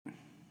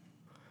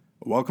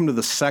Welcome to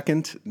the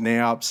second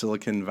NAIOP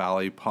Silicon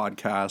Valley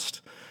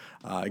podcast.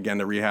 Again,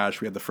 to rehash,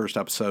 we had the first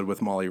episode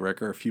with Molly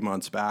Ricker a few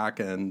months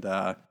back, and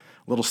a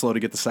little slow to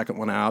get the second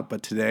one out.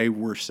 But today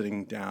we're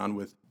sitting down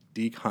with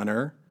Deke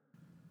Hunter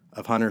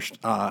of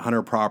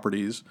Hunter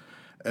Properties,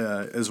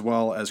 as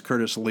well as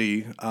Curtis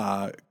Leigh,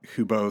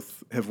 who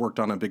both have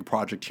worked on a big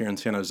project here in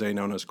San Jose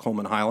known as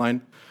Coleman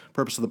Highline.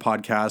 Purpose of the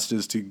podcast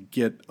is to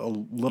get a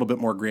little bit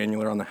more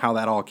granular on how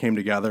that all came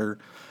together,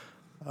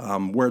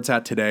 where it's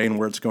at today and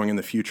where it's going in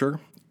the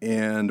future.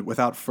 And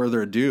without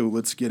further ado,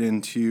 let's get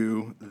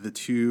into the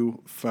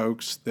two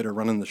folks that are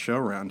running the show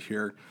around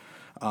here.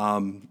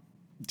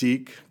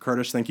 Deke,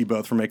 Curtis, thank you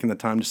both for making the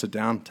time to sit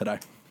down today.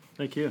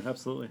 Thank you.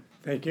 Absolutely.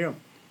 Thank you.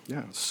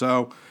 Yeah.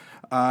 So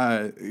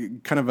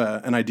kind of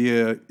an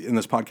idea in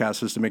this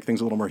podcast is to make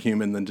things a little more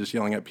human than just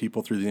yelling at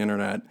people through the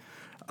internet.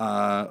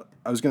 I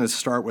was going to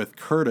start with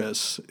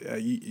Curtis.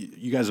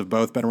 You guys have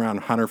both been around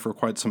Hunter for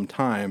quite some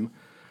time.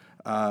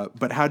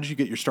 But how did you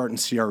get your start in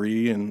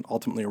CRE and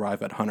ultimately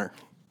arrive at Hunter?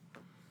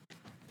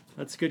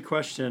 That's a good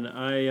question.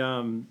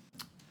 I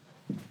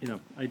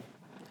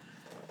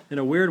in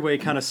a weird way,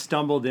 kind of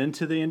stumbled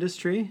into the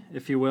industry,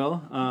 if you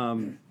will.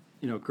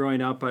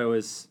 Growing up, I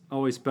was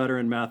always better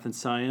in math and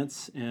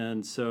science,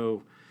 and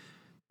so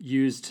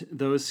used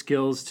those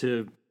skills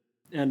to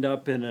end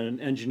up in an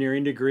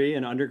engineering degree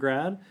in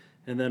undergrad.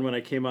 And then when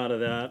I came out of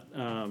that,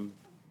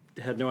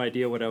 had no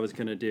idea what I was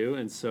going to do,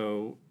 and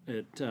so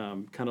it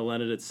kind of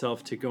lended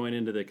itself to going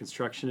into the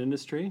construction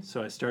industry.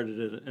 So I started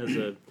it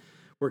as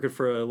working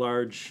for a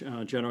large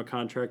general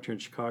contractor in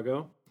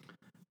Chicago.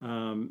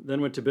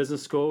 Then went to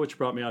business school, which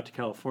brought me out to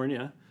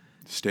California.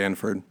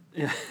 Stanford.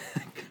 Yeah,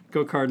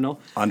 go Cardinal.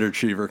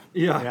 Underachiever.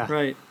 Yeah.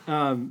 Right.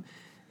 And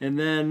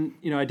then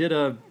I did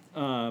a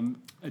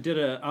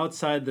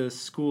outside the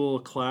school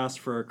class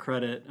for a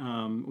credit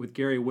with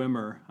Gary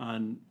Wimmer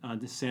on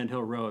the Sand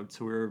Hill Road.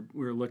 So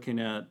we were looking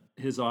at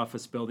his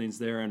office buildings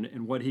there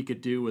and what he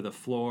could do with a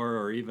floor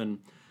or even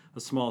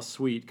a small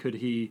suite. Could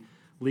he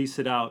lease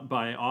it out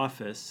by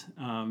office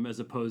as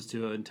opposed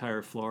to an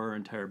entire floor or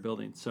entire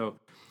building? So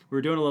we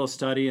were doing a little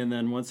study, and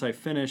then once I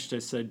finished, I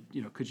said,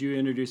 could you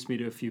introduce me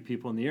to a few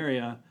people in the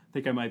area? I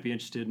think I might be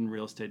interested in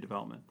real estate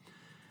development.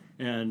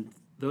 And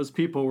those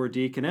people were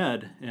Deke and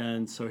Ed,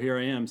 and so here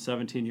I am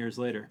 17 years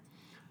later.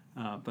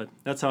 But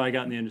that's how I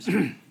got in the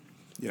industry.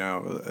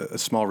 A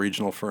small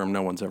regional firm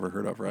no one's ever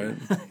heard of, right?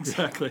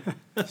 Exactly.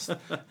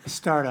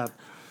 Startup.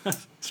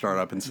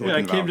 Startup in Silicon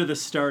Valley. Yeah, I came to the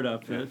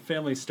startup,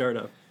 family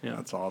startup. Yeah.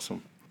 That's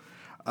awesome.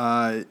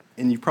 And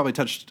you've probably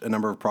touched a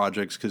number of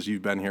projects because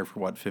you've been here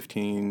for,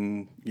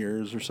 15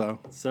 years or so?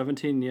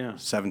 17, yeah.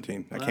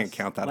 17. I can't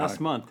count that high.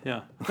 Last month,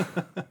 yeah.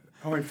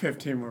 Only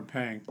 15 we're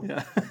paying.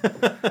 Yeah.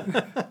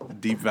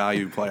 Deep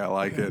value play. I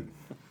like it.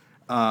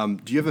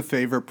 Do you have a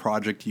favorite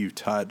project you've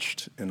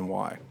touched and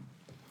why?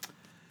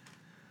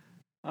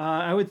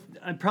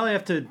 I'd probably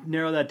have to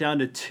narrow that down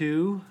to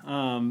two.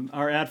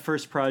 Our Ad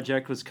First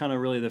project was kind of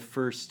really the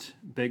first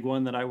big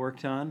one that I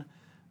worked on.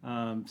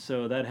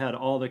 So that had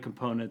all the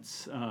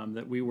components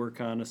that we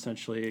work on,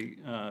 essentially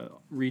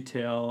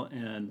retail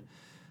and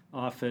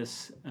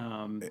office.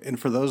 And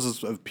for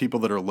those of people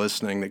that are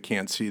listening that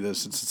can't see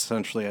this, it's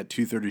essentially at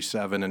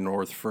 237 and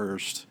North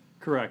First.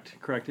 Correct.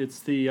 It's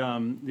the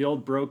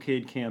old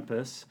Brocade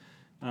campus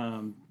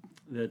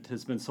that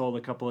has been sold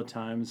a couple of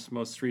times,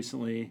 most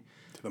recently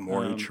to the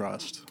Morey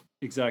Trust.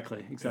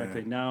 Exactly.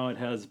 Yeah. Now it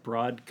has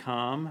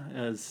Broadcom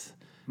as...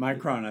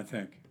 Micron, I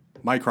think.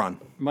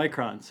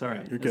 Micron,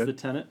 sorry. You're as good. the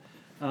tenant.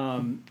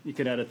 You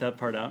could edit that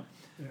part out.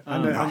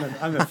 I'm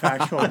the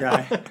factual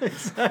guy.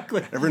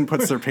 Exactly. Everyone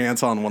puts their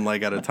pants on one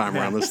leg at a time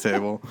around this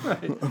table.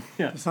 Right.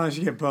 Yeah. As long as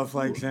you get both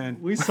legs in.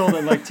 We sold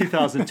it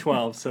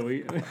 2012, so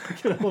we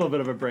get a little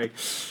bit of a break.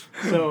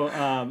 So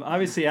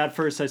obviously, at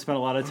first, I spent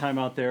a lot of time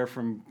out there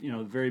from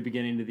the very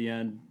beginning to the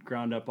end,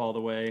 ground up all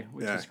the way,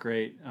 which is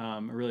great. I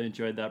really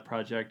enjoyed that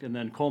project. And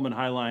then Coleman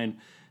Highline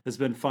has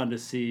been fun to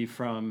see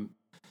from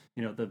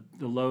the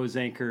Lowe's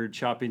anchored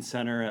shopping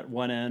center at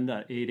one end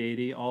at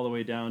 880 all the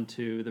way down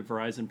to the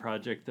Verizon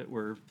project that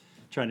we're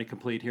trying to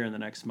complete here in the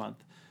next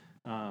month.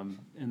 And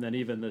then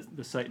even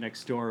the site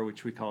next door,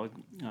 which we call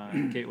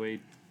Gateway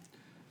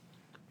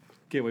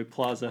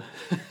Plaza,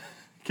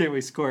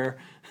 Gateway Square.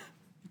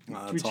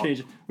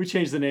 We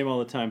change the name all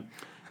the time.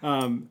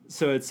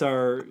 So it's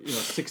our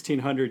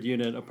 1,600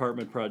 unit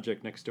apartment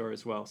project next door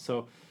as well.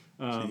 So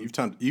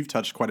you've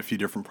touched quite a few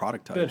different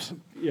product types.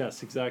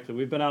 Yes, exactly.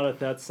 We've been out at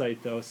that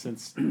site, though,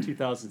 since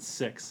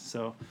 2006,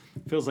 so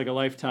it feels like a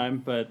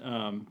lifetime, but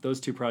those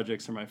two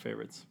projects are my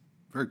favorites.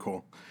 Very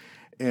cool.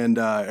 And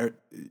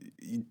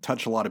you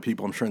touch a lot of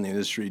people, I'm sure, in the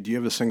industry. Do you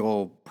have a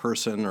single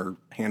person or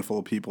handful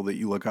of people that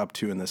you look up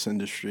to in this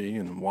industry,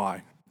 and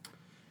why?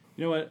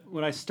 You know what?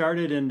 When I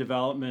started in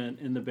development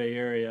in the Bay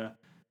Area,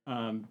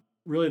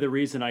 really the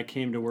reason I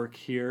came to work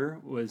here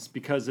was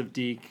because of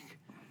Deke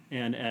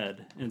and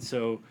Ed. And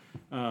so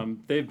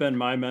they've been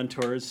my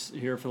mentors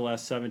here for the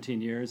last 17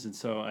 years. And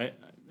so I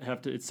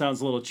have to, it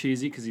sounds a little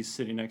cheesy because he's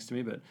sitting next to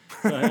me, but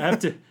I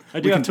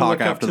do have to talk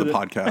look up after to the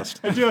podcast.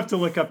 I do have to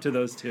look up to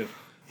those two.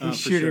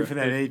 He's for shooting sure. for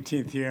that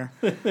 18th year.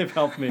 They've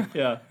helped me.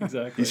 Yeah,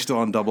 exactly. He's still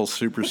on double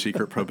super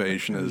secret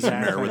probation, as the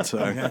mayor would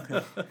say.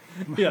 Exactly.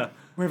 Yeah.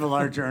 We have a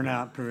large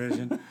earn-out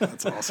provision.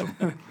 That's awesome.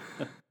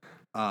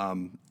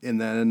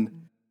 And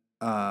then,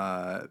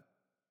 what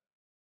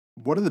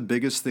are the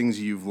biggest things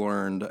you've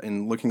learned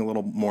in looking a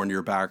little more into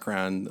your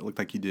background? It looked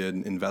like you did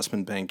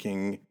investment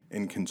banking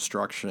and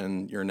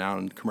construction. You're now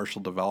in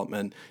commercial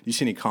development. Do you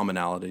see any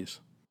commonalities?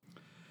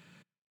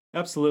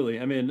 Absolutely.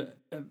 I mean,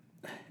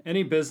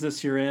 any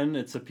business you're in,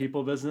 it's a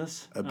people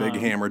business. A big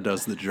hammer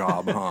does the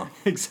job, huh?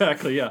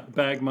 Exactly. Yeah.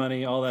 Bag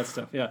money, all that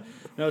stuff. Yeah.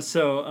 No.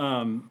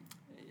 So,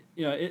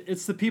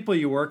 it's the people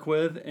you work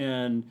with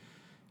and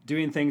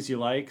doing things you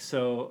like.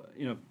 So,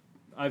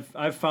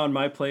 I've found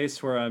my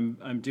place where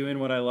I'm doing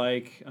what I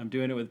like. I'm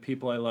doing it with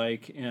people I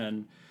like,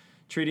 and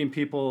treating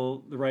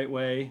people the right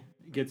way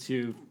gets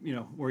you,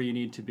 where you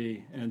need to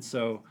be. And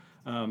so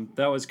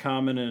that was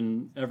common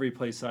in every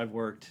place I've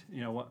worked.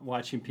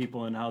 Watching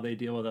people and how they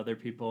deal with other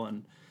people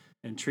and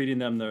treating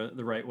them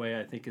the right way,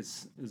 I think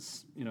is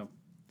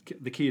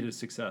the key to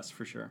success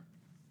for sure.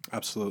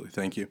 Absolutely.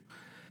 Thank you.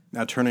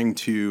 Now turning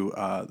to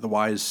the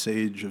wise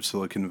sage of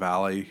Silicon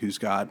Valley, who's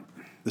got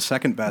the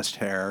second best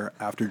hair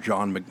after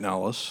John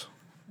McNellis.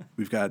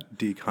 We've got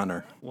Deke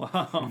Hunter.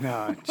 Wow.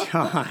 No,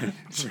 John,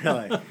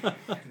 really.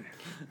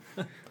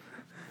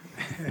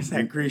 It's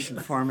that Grecian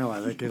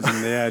formula that gives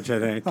him the edge, I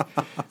think.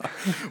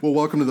 Well,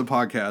 welcome to the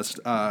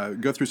podcast.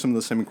 Go through some of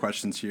the same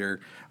questions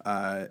here.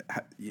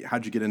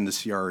 How'd you get into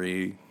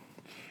CRE?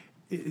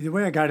 The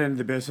way I got into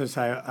the business,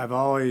 I've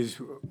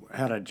always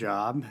had a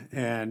job,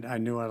 and I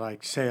knew I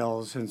liked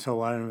sales, and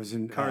so I was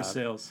in Car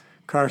sales.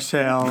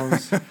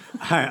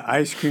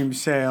 Ice cream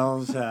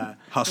sales,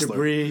 Hustler.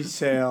 debris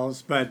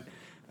sales. But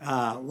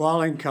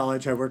while in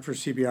college, I worked for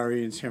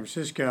CBRE in San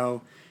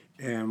Francisco,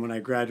 and when I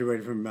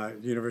graduated from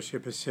University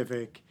of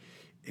Pacific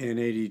in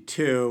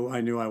 '82,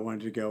 I knew I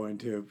wanted to go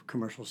into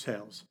commercial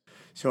sales.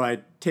 So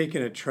I'd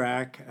taken a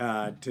track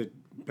to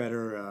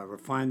better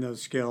refine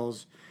those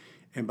skills,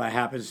 and by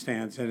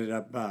happenstance ended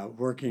up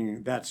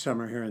working that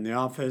summer here in the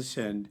office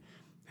and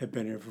have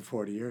been here for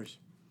 40 years.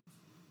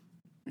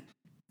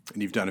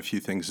 And you've done a few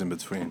things in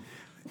between.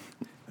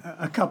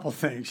 A couple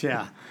things,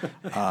 yeah.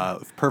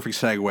 Perfect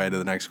segue to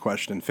the next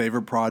question.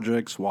 Favorite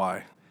projects?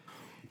 Why?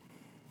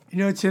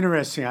 It's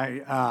interesting. I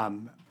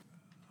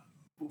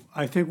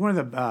think one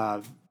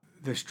of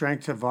the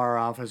strengths of our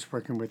office,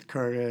 working with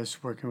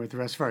Curtis, working with the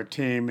rest of our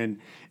team, and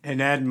Ed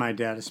and my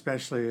dad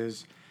especially,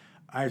 is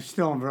I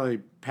still am really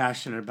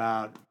passionate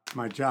about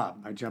my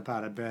job. I jump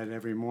out of bed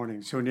every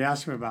morning. So when you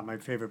ask me about my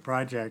favorite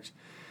projects,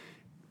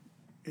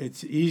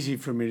 it's easy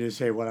for me to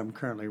say what I'm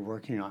currently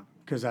working on,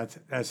 because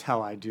that's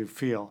how I do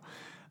feel.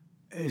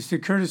 As to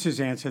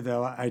Curtis's answer,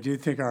 though, I do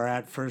think our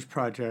At First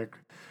project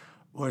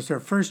was our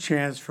first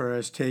chance for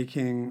us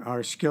taking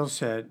our skill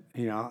set,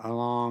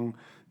 along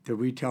the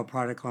retail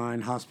product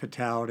line,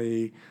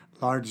 hospitality,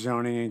 large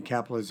zoning and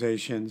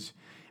capitalizations,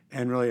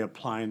 and really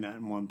applying that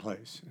in one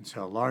place. And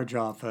so large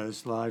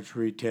office, large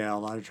retail,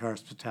 large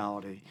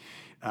hospitality,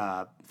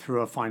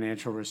 through a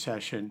financial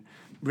recession,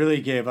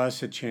 really gave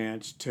us a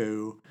chance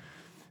to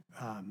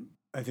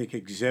I think,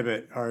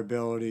 exhibit our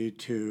ability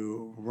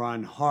to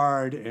run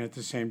hard and at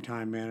the same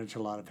time manage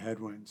a lot of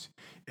headwinds.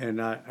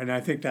 And I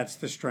think that's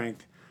the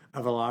strength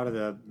of a lot of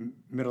the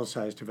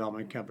middle-sized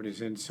development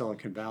companies in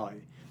Silicon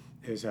Valley,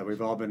 is that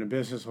we've all been in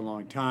business a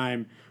long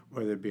time,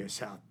 whether it be a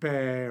South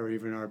Bay or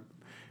even our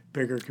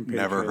bigger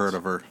compatriots. Never heard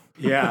of her.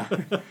 Yeah.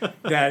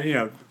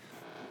 That,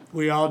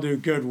 we all do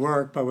good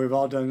work, but we've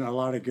all done a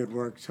lot of good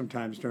work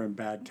sometimes during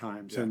bad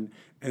times. Yeah.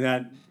 And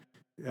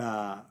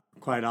that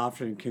quite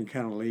often can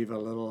kind of leave a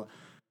little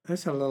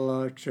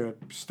extra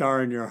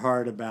star in your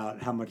heart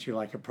about how much you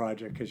like a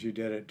project because you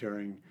did it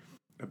during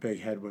a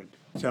big headwind.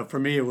 So for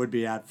me, it would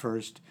be At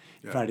First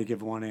if I had to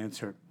give one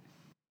answer.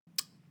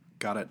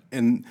 Got it.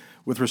 And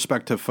with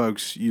respect to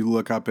folks you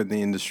look up in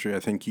the industry, I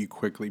think you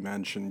quickly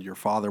mentioned your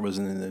father was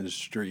in the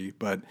industry,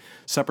 but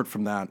separate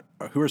from that,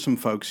 who are some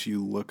folks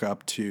you look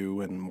up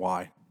to and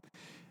why?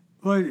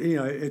 Well,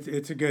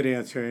 it's a good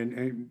answer.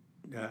 And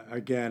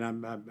again,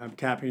 I'm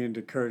tapping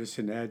into Curtis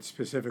and Ed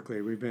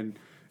specifically. We've been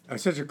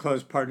such a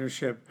close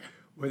partnership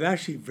with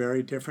actually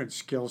very different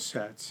skill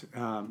sets.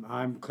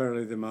 I'm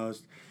clearly the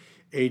most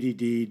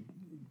ADD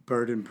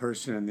burdened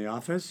person in the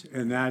office,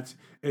 and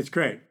it's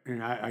great.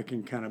 And I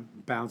can kind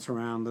of bounce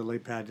around lily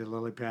pad to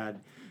lily pad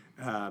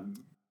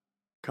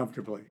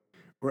comfortably.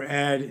 Where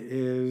Ed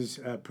is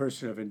a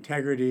person of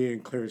integrity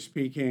and clear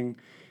speaking,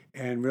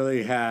 and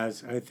really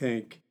has, I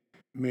think,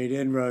 made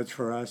inroads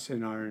for us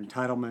in our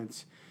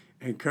entitlements.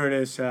 And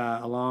Curtis,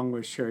 along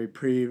with Sherry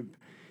Preeb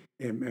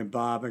and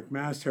Bob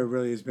McMaster,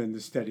 really has been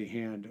the steady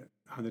hand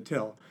on the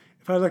till.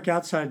 If I look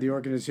outside the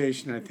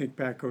organization, I think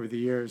back over the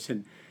years,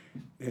 and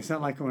it's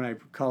not like when I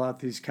call out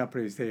these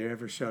companies, they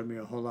ever showed me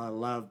a whole lot of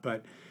love.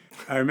 But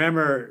I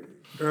remember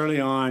early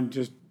on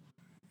just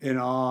in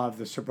awe of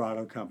the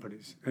Sobrato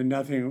companies, and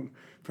nothing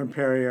from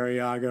Perry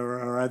Arriaga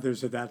or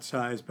others of that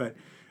size. But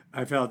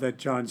I felt that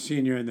John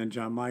Sr. and then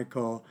John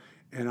Michael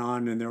and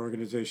on in their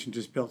organization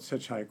just built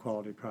such high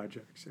quality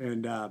projects,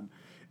 and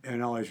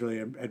always really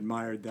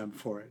admired them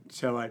for it.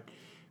 So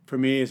for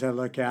me, as I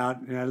look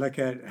out and I look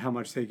at how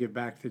much they give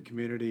back to the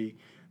community,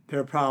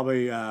 they're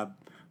probably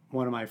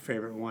one of my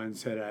favorite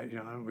ones that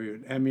we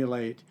would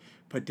emulate,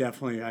 but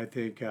definitely I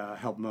think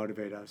help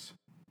motivate us.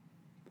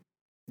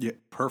 Yeah,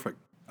 perfect.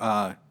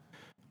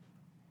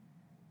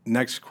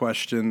 Next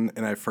question,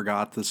 and I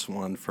forgot this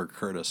one for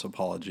Curtis.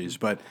 Apologies,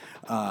 but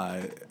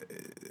I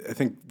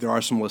think there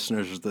are some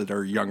listeners that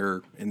are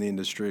younger in the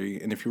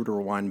industry, and if you were to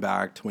rewind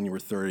back to when you were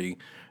 30,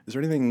 is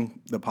there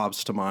anything that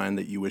pops to mind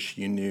that you wish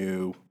you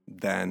knew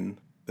then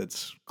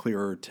that's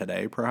clearer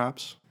today,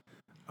 perhaps?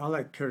 I'll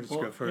let Curtis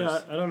go first.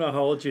 Yeah, I don't know how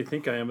old you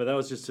think I am, but that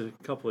was just a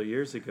couple of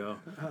years ago.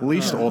 At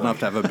least old enough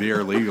to have a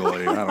beer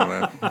legally. I don't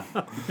know.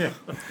 Yeah.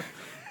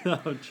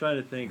 I'm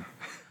trying to think.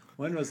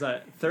 When was I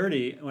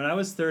 30? When I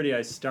was 30,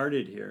 I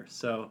started here.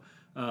 So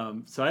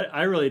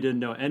I really didn't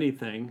know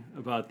anything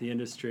about the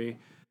industry.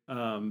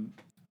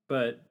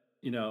 But,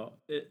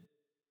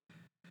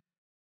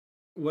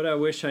 what I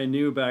wish I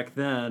knew back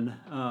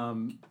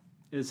then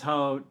is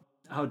how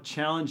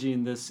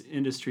challenging this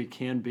industry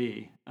can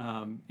be.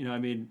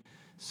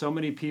 So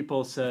many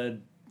people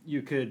said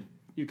you could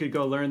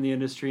go learn the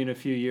industry in a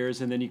few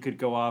years and then you could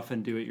go off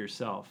and do it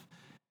yourself.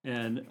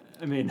 And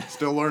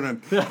still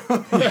learning.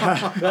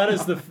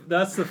 that's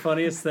the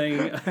funniest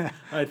thing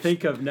I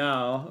think of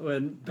now.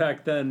 When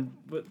back then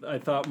I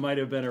thought might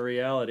have been a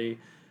reality.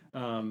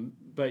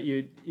 But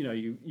you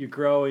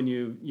grow and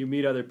you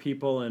meet other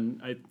people,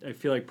 and I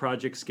feel like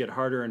projects get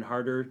harder and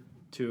harder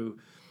to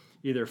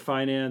either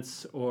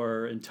finance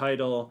or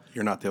entitle.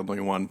 You're not the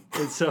only one.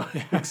 And so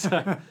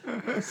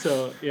exactly.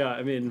 So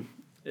yeah,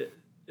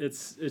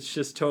 it's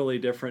just totally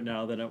different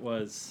now than it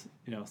was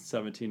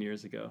 17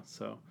 years ago.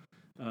 So.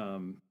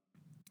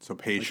 So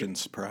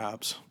patience,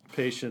 perhaps.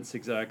 Patience,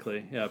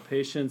 exactly. Yeah,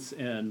 patience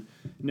and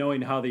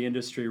knowing how the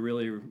industry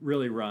really,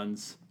 really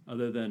runs,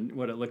 other than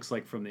what it looks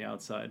like from the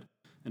outside,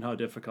 and how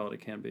difficult it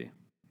can be.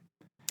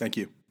 Thank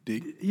you,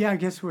 Deke. Yeah, I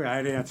guess the way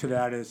I'd answer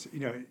that is,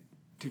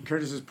 to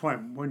Curtis's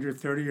point, when you're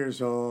 30 years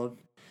old,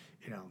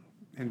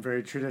 in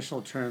very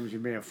traditional terms, you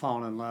may have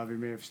fallen in love, you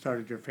may have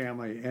started your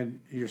family, and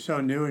you're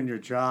so new in your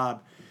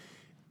job.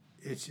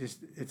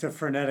 It's a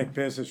frenetic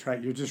business,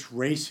 right? You're just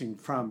racing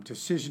from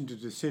decision to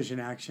decision,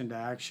 action to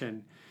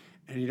action,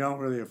 and you don't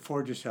really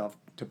afford yourself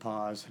to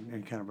pause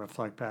and kind of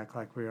reflect back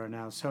like we are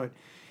now. So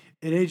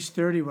at age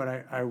 30, what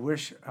I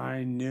wish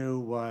I knew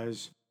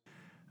was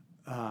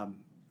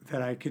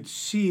that I could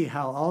see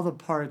how all the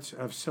parts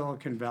of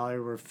Silicon Valley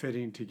were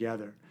fitting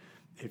together.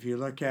 If you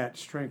look at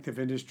strength of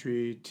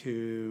industry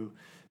to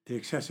the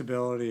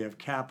accessibility of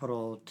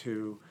capital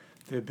to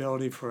the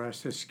ability for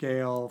us to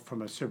scale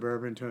from a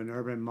suburban to an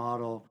urban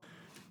model,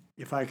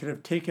 if I could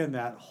have taken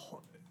that,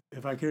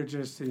 if I could have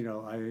just,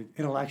 I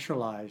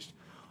intellectualized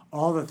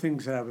all the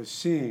things that I was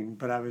seeing,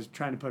 but I was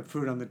trying to put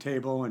food on the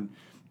table and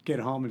get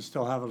home and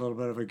still have a little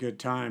bit of a good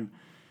time.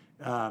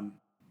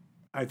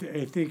 I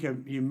think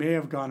you may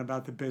have gone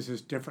about the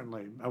business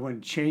differently. I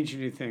wouldn't change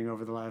anything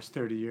over the last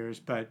 30 years,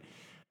 but,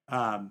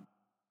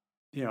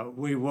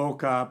 we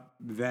woke up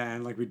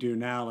then like we do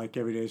now, like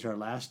every day is our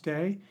last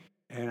day.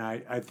 And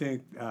I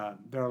think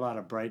there are a lot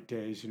of bright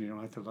days, and you don't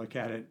have to look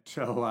at it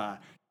so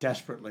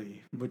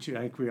desperately, which I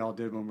think we all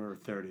did when we were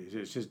 30s.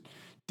 It's just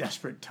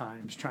desperate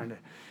times trying to,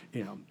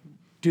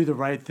 do the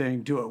right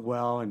thing, do it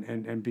well,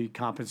 and be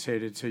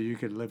compensated so you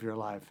could live your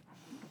life.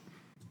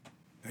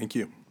 Thank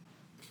you.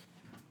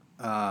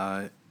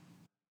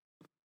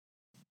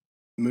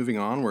 Moving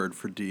onward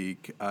for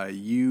Deke,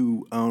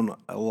 you own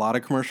a lot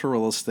of commercial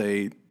real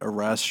estate, a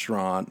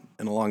restaurant,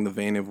 and along the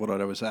vein of what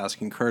I was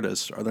asking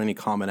Curtis, are there any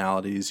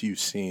commonalities you've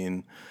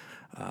seen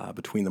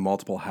between the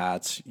multiple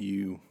hats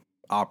you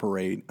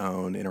operate,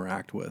 own,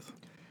 interact with?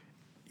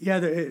 Yeah,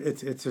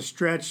 it's a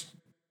stretch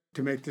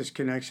to make this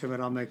connection,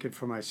 but I'll make it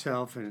for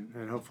myself,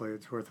 and hopefully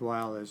it's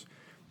worthwhile. Is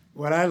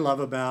what I love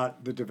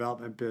about the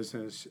development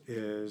business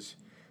is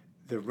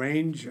the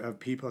range of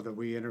people that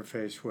we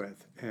interface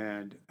with,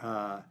 and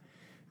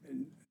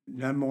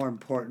none more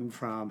important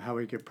from how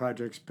we get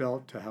projects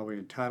built to how we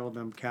entitle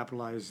them,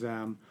 capitalize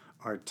them,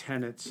 our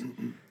tenants.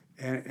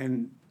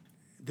 And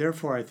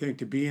therefore, I think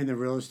to be in the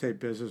real estate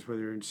business, whether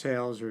you're in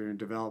sales or you're in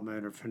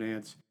development or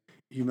finance,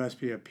 you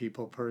must be a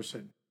people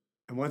person.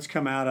 And what's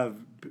come out of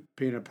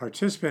being a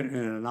participant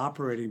in an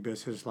operating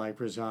business like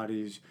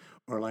Rosati's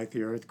or like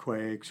the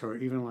earthquakes or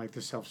even like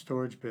the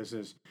self-storage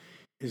business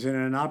is in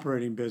an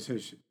operating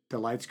business, the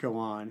lights go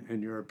on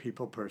and you're a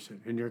people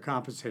person and you're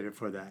compensated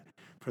for that,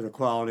 for the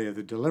quality of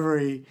the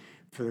delivery,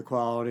 for the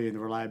quality and the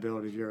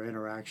reliability of your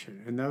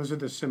interaction. And those are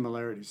the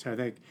similarities. I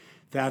think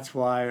that's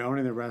why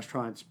owning the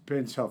restaurant's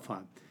been so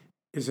fun.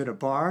 Is it a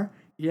bar?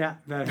 Yeah,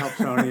 that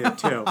helps owning it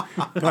too.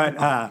 But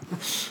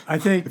I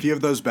think if you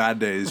have those bad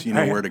days, you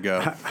know where to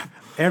go.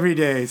 Every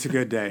day is a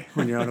good day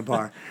when you own a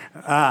bar.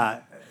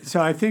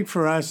 So I think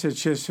for us,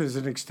 it's just as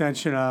an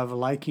extension of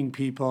liking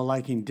people,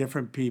 liking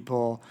different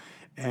people,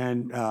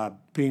 and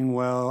being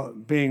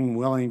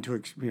willing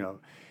to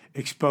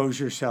expose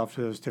yourself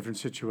to those different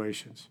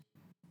situations.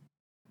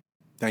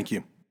 Thank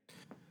you.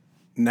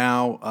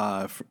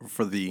 Now,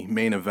 for the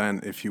main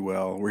event, if you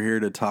will, we're here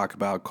to talk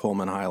about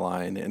Coleman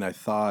Highline, and I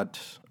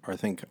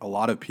think a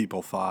lot of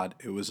people thought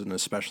it was an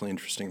especially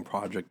interesting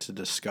project to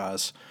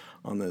discuss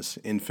on this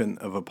infant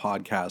of a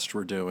podcast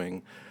we're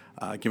doing,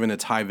 given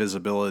its high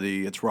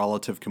visibility, its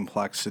relative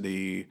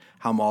complexity,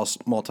 how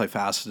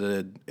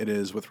multifaceted it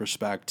is with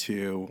respect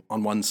to,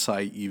 on one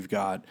site, you've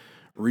got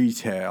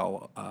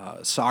retail,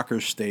 soccer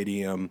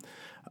stadium,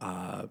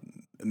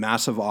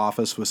 massive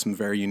office with some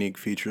very unique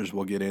features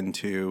we'll get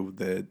into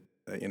that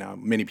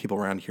many people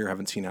around here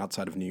haven't seen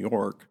outside of New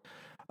York,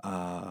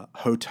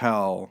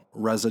 hotel,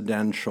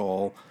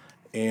 residential,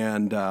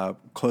 and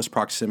close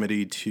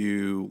proximity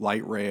to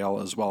light rail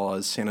as well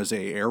as San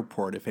Jose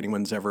Airport. If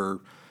anyone's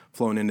ever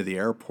flown into the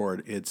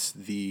airport, it's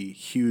the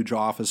huge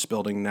office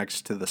building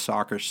next to the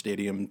soccer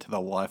stadium to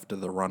the left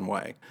of the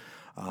runway.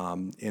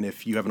 And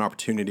if you have an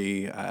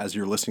opportunity as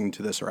you're listening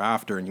to this or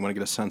after and you want to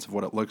get a sense of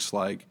what it looks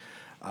like,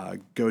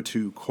 go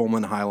to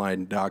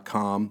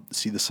colemanhighline.com,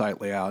 see the site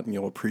layout, and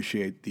you'll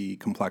appreciate the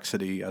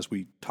complexity as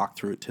we talk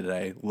through it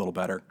today a little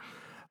better.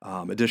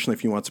 Additionally,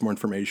 if you want some more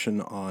information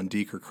on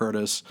Deke or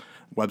Curtis,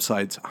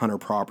 website's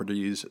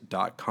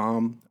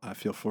hunterproperties.com.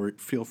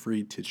 Feel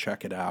free to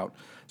check it out.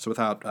 So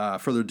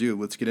without further ado,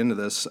 let's get into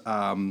this.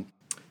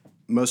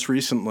 Most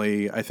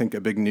recently, I think a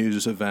big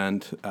news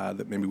event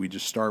that maybe we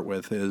just start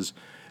with is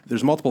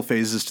there's multiple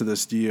phases to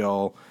this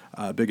deal.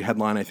 Big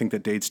headline, I think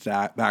that dates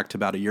back to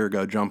about a year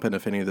ago, jump in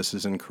if any of this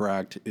is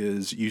incorrect,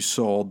 is you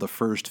sold the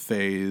first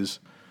phase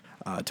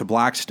to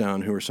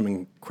Blackstone, who are some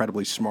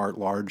incredibly smart,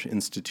 large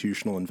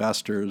institutional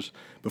investors.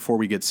 Before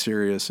we get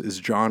serious, is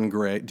John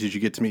Gray, did you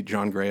get to meet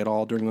John Gray at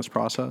all during this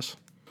process?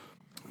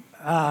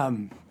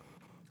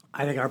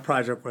 I think our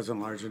project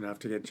wasn't large enough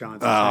to get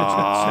John's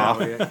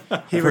attention.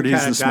 So he heard would he's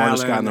kind the of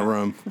smartest dial guy in the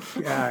room.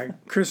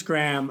 Chris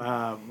Graham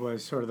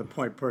was sort of the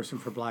point person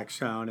for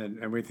Blackstone,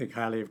 and we think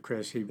highly of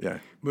Chris. He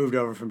moved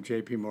over from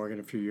J.P. Morgan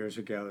a few years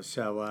ago.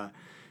 So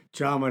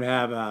John would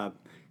have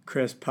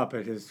Chris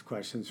puppet his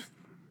questions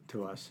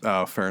to us.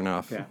 Oh, fair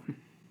enough. Yeah.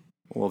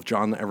 Well, if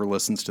John ever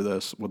listens to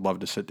this, would love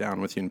to sit down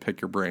with you and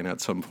pick your brain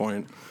at some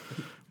point.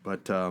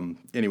 But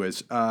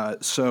anyways,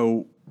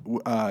 so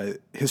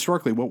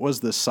historically, what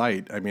was this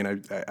site? I mean,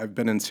 I've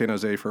been in San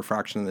Jose for a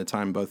fraction of the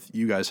time both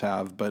you guys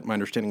have, but my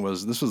understanding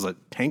was this was a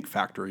tank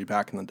factory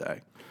back in the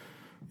day.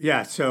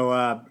 Yeah,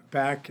 so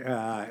back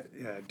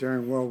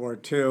during World War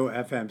II,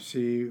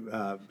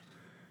 FMC,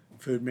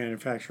 Food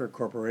Manufacturer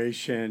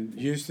Corporation,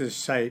 used this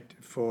site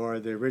for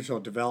the original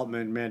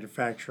development and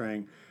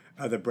manufacturing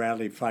of the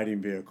Bradley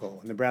fighting vehicle.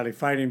 And the Bradley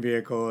fighting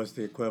vehicle is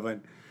the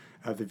equivalent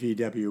of the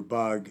VW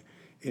Bug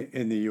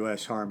in the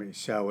U.S. Army.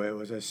 So it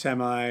was a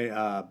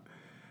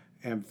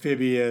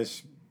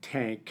semi-amphibious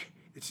tank.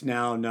 It's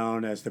now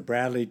known as the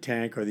Bradley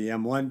tank or the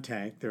M1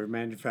 tank. They were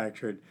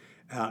manufactured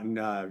out in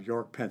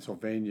York,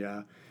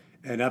 Pennsylvania.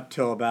 And up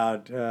till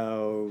about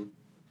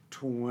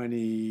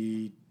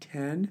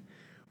 2010,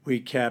 we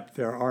kept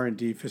their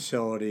R&D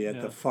facility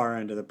at the far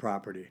end of the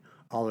property,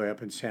 all the way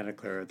up in Santa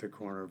Clara at the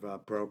corner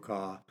of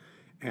Brokaw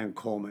and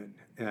Coleman.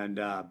 And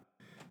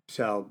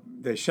so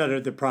they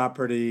shuttered the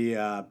property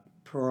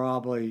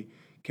probably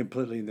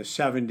completely in the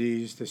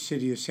 70s. The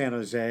city of San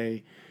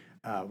Jose,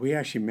 we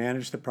actually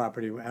managed the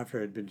property after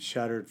it had been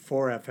shuttered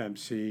for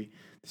FMC.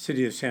 The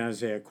city of San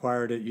Jose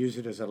acquired it, used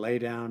it as a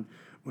laydown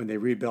when they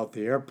rebuilt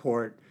the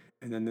airport,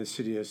 and then the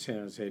city of San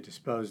Jose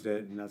disposed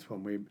it, and that's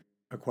when we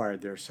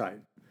acquired their site.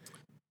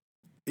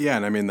 Yeah,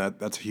 and I mean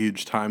that's a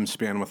huge time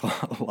span with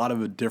a lot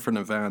of different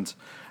events.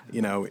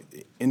 You know,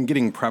 in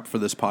getting prep for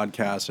this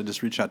podcast, I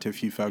just reached out to a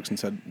few folks and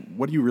said,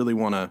 "What do you really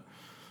want to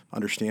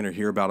understand or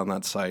hear about on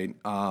that site?"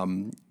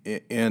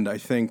 And I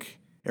think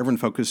everyone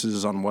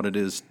focuses on what it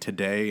is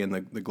today and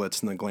the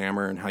glitz and the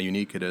glamour and how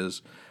unique it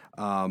is.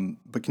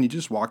 But can you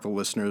just walk the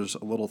listeners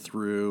a little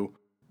through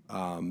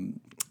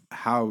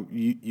how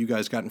you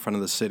guys got in front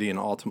of the city and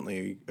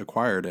ultimately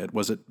acquired it?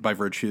 Was it by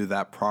virtue of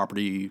that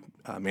property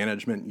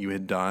management you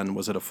had done?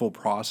 Was it a full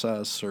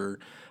process, or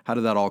how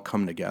did that all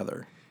come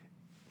together?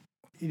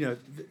 You know,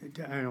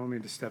 I don't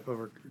mean to step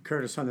over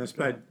Curtis on this,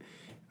 but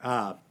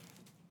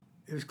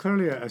it was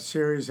clearly a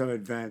series of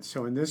events.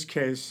 So in this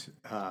case,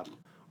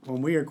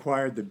 when we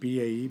acquired the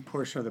BAE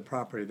portion of the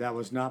property, that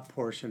was not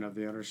portion of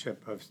the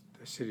ownership of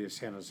the city of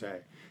San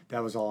Jose.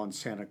 That was all in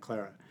Santa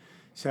Clara.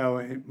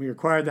 So we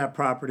acquired that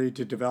property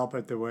to develop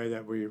it the way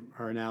that we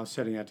are now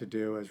setting out to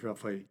do, as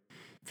roughly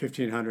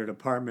 1,500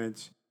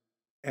 apartments.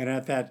 And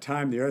at that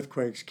time, the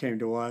earthquakes came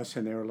to us,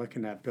 and they were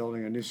looking at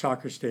building a new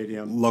soccer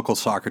stadium. Local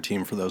soccer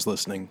team for those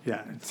listening.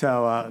 Yeah,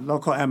 so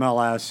local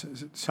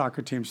MLS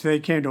soccer team. So they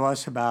came to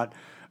us about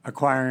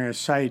acquiring a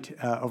site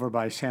over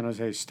by San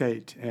Jose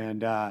State.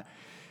 And Ed,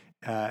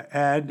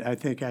 I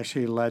think,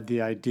 actually led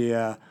the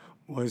idea,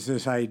 was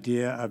this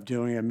idea of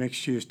doing a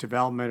mixed-use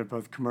development of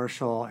both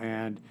commercial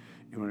and,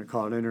 you want to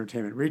call it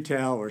entertainment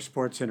retail or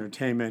sports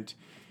entertainment.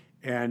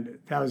 And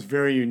that was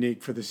very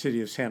unique for the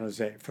city of San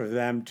Jose, for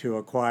them to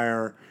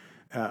acquire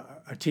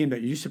a team that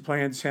used to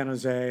play in San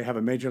Jose, have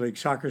a Major League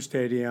Soccer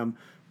stadium,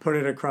 put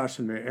it across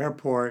from the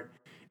airport,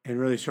 and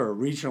really sort of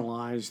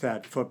regionalize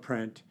that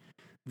footprint.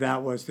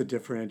 That was the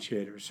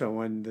differentiator. So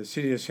when the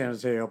city of San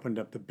Jose opened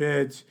up the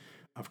bids,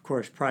 of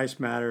course, price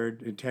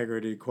mattered,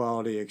 integrity,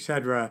 quality,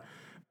 etc.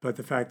 But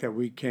the fact that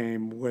we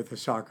came with a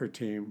soccer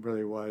team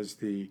really was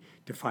the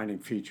defining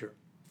feature.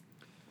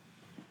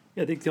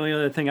 Yeah, I think the only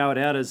other thing I would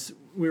add is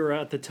we were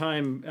at the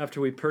time after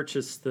we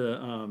purchased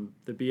the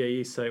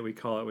BAE site, we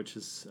call it, which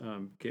is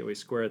Gateway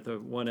Square at the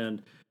one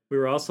end. We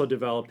were also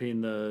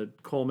developing the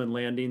Coleman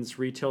Landings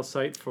retail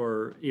site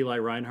for Eli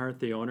Reinhardt,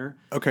 the owner.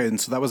 Okay,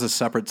 and so that was a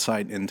separate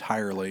site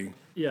entirely.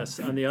 Yes,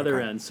 on the other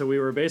end. So we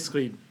were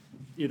basically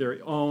either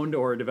owned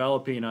or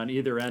developing on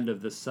either end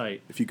of the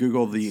site. If you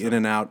Google the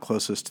In-N-Out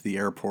closest to the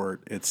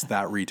airport, it's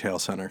that retail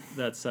center.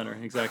 That center,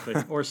 exactly.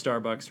 Or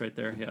Starbucks right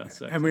there, yeah.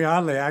 Exactly. And we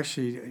oddly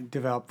actually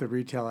developed the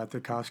retail at the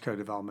Costco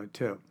development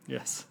too.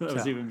 Yes, that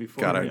was even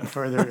before. Got it. Yeah.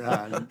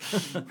 Further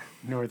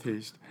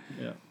northeast.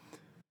 Yeah.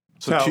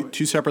 So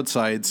two separate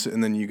sites,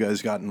 and then you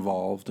guys got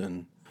involved.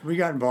 And we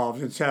got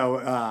involved. And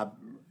so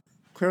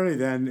clearly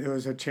then it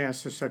was a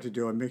chance to start to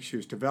do a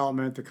mixed-use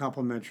development, the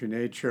complementary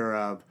nature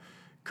of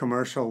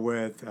commercial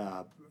with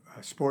a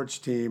sports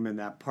team and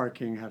that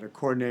parking, how to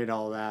coordinate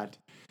all that.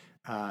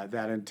 That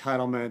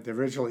entitlement, the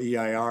original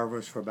EIR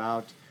was for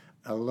about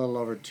a little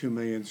over 2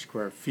 million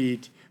square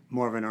feet,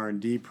 more of an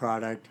R&D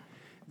product.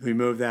 We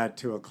moved that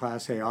to a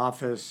Class A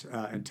office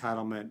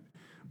entitlement,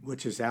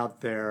 which is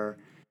out there.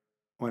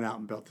 Went out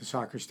and built the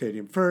soccer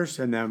stadium first,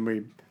 and then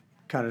we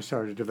kind of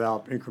started to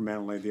develop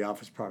incrementally the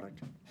office product.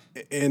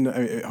 And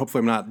hopefully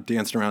I'm not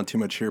dancing around too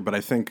much here, but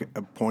I think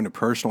a point of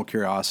personal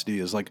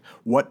curiosity is like,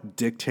 what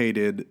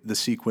dictated the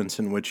sequence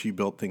in which you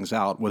built things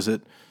out? Was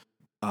it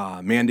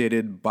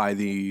mandated by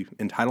the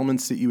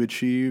entitlements that you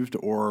achieved,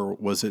 or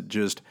was it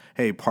just,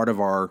 hey, part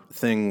of our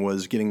thing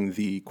was getting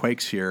the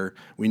quakes here,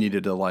 we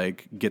needed to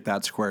like get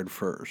that squared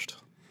first?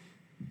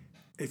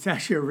 It's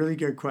actually a really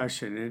good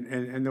question,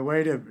 and the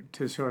way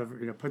to sort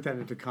of put that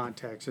into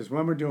context is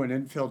when we're doing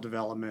infill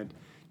development,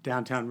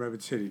 downtown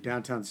Redwood City,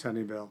 downtown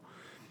Sunnyvale,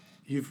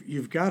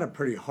 you've got a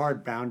pretty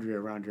hard boundary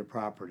around your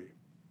property,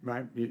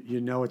 right? You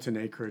know it's an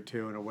acre or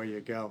two, and away you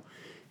go.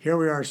 Here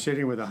we are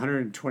sitting with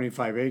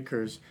 125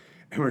 acres,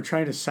 and we're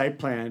trying to site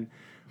plan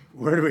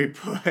where do we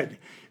put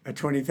a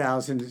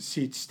 20,000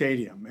 seat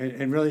stadium,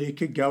 and really it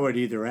could go at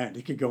either end.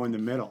 It could go in the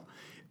middle,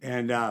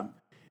 and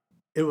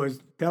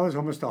that was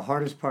almost the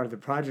hardest part of the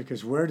project,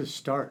 is where to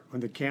start when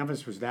the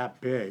canvas was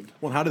that big.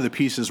 Well, how do the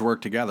pieces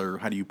work together?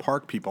 How do you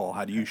park people?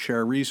 How do you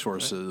share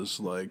resources?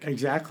 Like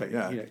exactly,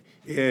 yeah.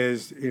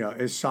 Is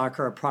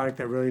soccer a product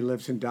that really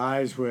lives and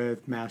dies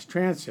with mass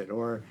transit,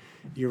 or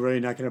you're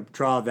really not going to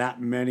draw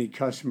that many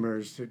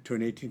customers to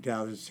an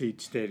 18,000 seat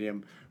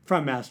stadium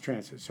from mass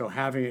transit? So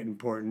having it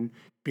important,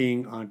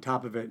 being on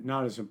top of it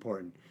not as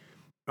important.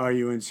 Are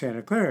you in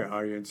Santa Clara?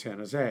 Are you in San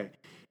Jose?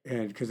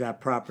 And because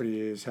that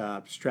property is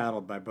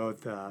straddled by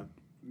both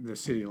the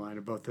city line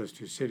of both those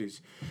two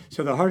cities.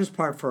 So the hardest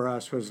part for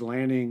us was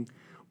landing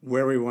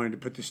where we wanted to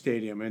put the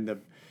stadium. And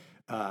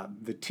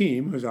the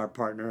team, who's our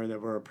partner that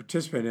we're a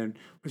participant in,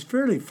 was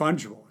fairly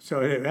fungible.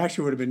 So it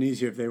actually would have been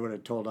easier if they would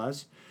have told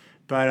us.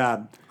 But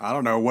I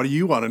don't know. What do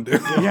you want to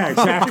do? Yeah,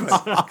 exactly.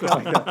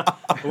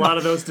 A lot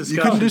of those discussions.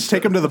 You couldn't just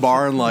take them to the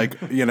bar and hold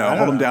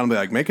them down and be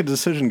like, make a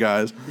decision,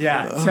 guys.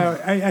 Yeah. So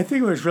I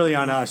think it was really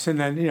on us, and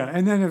then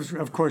it was,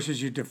 of course,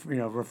 as you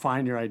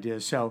refine your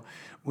ideas. So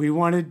we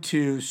wanted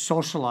to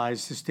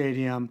socialize the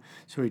stadium,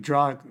 so we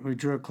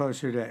drew it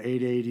closer to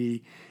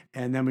 880,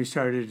 and then we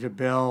started to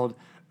build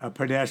a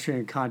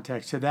pedestrian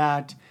context to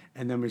that,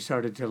 and then we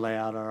started to lay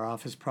out our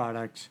office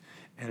products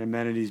and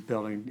amenities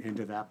building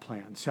into that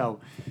plan.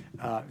 So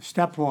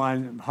step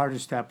one,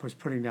 hardest step, was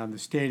putting down the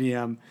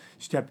stadium.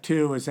 Step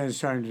two was then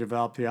starting to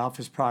develop the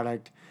office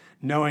product,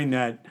 knowing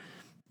that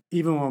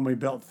even when we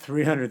built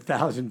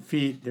 300,000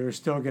 feet, there was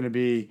still going to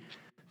be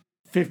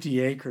 50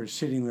 acres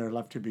sitting there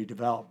left to be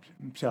developed.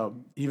 So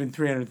even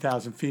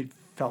 300,000 feet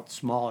felt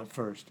small at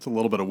first. It's a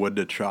little bit of wood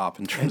to chop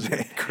in terms of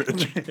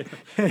acreage.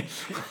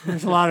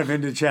 There's a lot of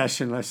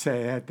indigestion, let's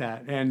say, at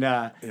that. And,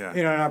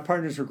 and our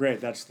partners were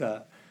great. That's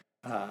a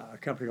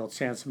company called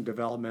Sansom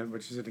Development,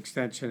 which is an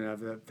extension of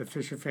the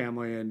Fisher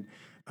family, and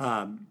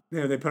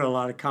they put a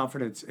lot of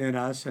confidence in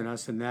us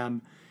and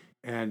them,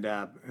 and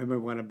we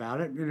went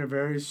about it in a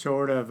very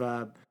sort of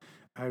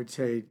I would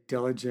say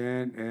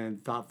diligent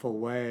and thoughtful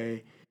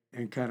way,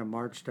 and kind of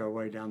marched our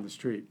way down the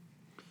street.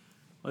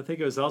 Well, I think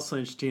it was also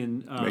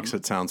interesting. Makes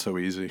it sound so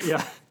easy.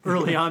 Yeah,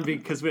 early on,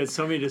 because we had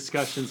so many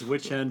discussions,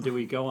 which end do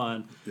we go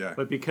on? Yeah.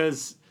 But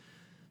because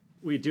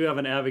we do have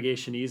a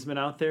navigation easement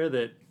out there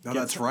that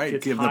that's right.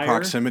 Given higher. The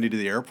proximity to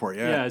the airport,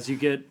 Yeah, as you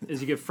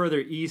get further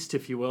east,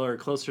 if you will, or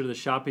closer to the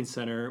shopping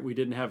center, we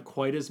didn't have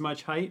quite as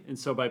much height, and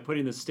so by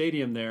putting the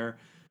stadium there,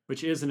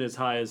 which isn't as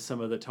high as some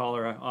of the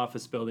taller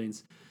office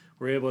buildings,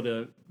 we're able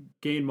to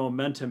gain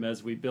momentum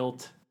as we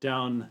built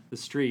down the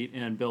street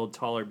and build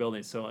taller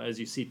buildings. So as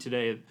you see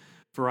today,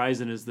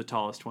 Verizon is the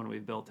tallest one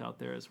we've built out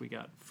there as we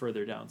got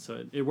further down.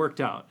 So it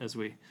worked out as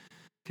we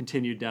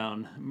continued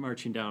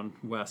marching down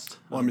west.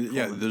 Well, I mean,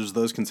 yeah, there's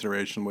those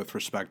consideration with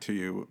respect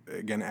to,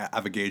 again,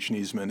 navigation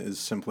easement is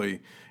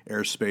simply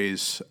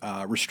airspace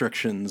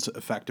restrictions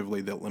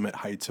effectively that limit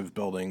heights of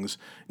buildings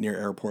near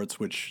airports,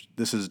 which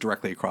this is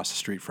directly across the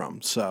street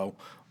from. So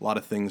a lot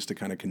of things to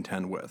kind of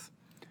contend with.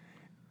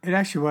 It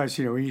actually was,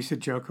 we used to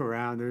joke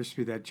around. There used to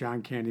be that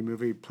John Candy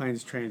movie,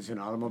 Planes, Trains, and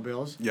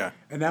Automobiles. Yeah.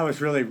 And that was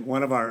really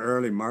one of our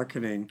early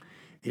marketing,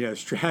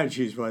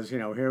 strategies was,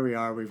 here we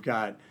are, we've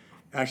got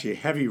actually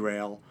heavy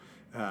rail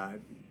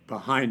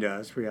behind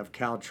us. We have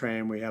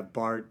Caltrain, we have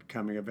BART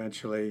coming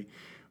eventually.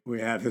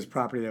 We have this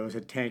property that was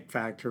a tank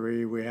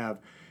factory. We have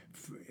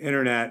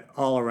internet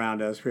all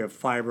around us. We have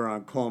fiber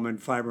on Coleman,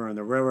 fiber on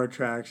the railroad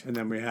tracks, and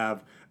then we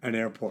have an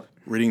airport.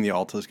 Reading the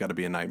Alta's got to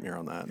be a nightmare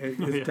on that.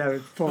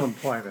 It's full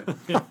employment.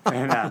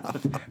 And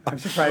I'm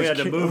surprised we had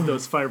to move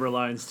those fiber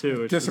lines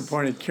too.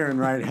 Disappointed Kieran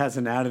Wright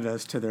hasn't added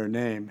us to their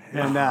name.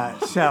 And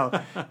so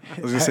I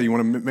was going to say, you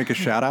want to make a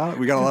shout out?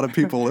 We got a lot of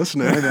people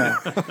listening.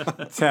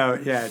 So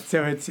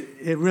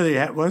it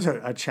really was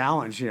a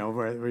challenge,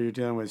 where you're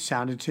dealing with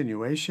sound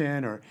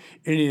attenuation or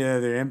any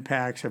other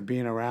impacts of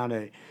being around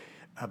a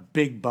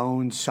big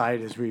bone site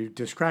as we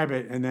describe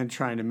it, and then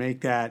trying to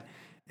make that,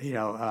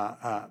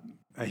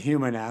 a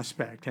human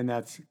aspect. And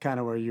that's kind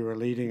of where you were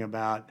leading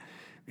about,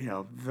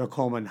 the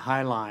Coleman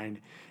Highline,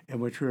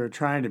 in which we were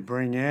trying to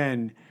bring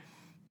in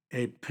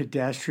a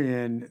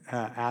pedestrian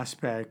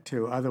aspect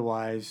to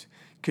otherwise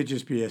could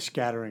just be a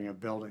scattering of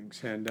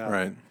buildings. And,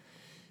 right.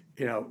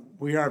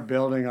 We are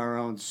building our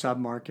own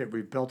submarket.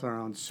 We've built our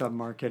own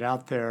submarket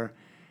out there.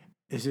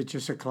 Is it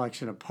just a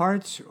collection of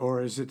parts,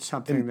 or is it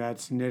something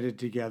that's knitted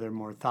together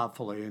more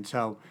thoughtfully? And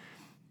so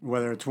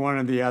whether it's one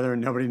or the other,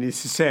 and nobody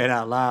needs to say it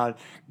out loud,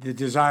 the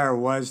desire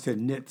was to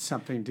knit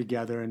something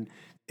together, and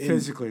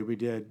physically we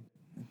did.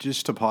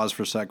 Just to pause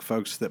for a sec,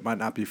 folks that might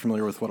not be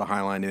familiar with what a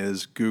Highline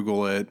is,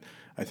 Google it.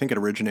 I think it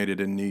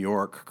originated in New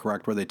York,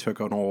 correct, where they took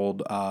an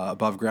old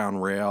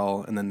above-ground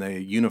rail and then they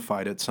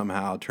unified it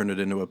somehow, turned it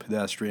into a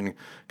pedestrian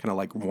kind of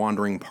like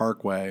wandering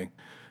parkway.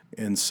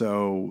 And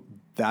so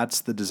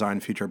that's the design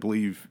feature I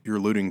believe you're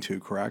alluding to,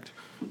 correct?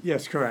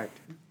 Yes, correct.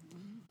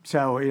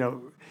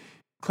 So,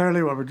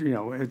 clearly what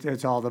we're,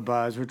 it's all the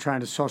buzz. We're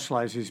trying to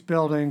socialize these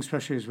buildings,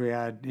 especially as we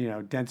add,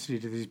 density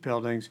to these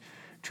buildings,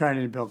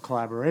 trying to build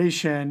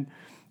collaboration.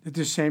 At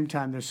the same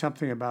time, there's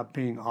something about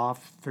being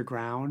off the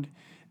ground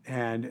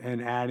and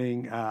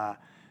adding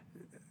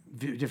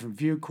different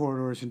view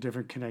corridors and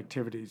different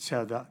connectivity.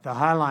 So the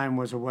Highline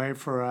was a way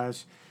for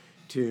us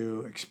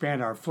to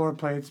expand our floor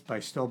plates by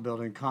still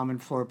building common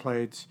floor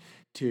plates,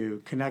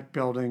 to connect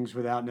buildings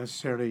without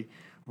necessarily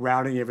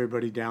routing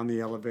everybody down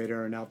the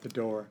elevator and out the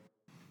door.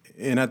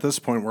 And at this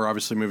point, we're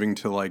obviously moving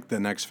to like the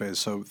next phase.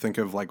 So think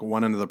of like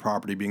one end of the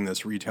property being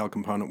this retail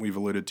component we've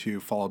alluded to,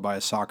 followed by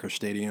a soccer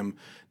stadium.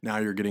 Now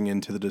you're getting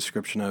into the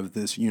description of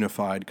this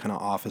unified kind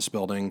of office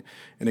building.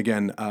 And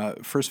again,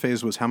 first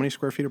phase was how many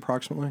square feet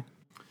approximately?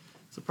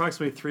 It's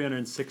approximately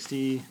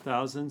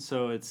 360,000.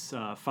 So it's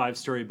a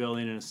 5-story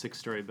building and a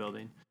 6-story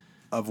building.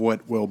 Of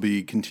what will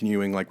be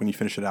continuing, like when you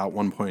finish it out,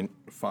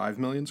 1.5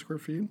 million square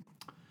feet?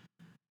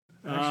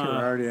 Actually,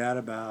 we're already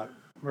at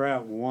we're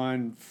at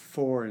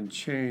 1.4 and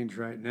change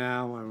right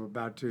now, and we're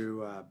about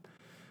to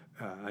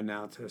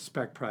announce a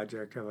spec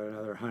project of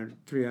another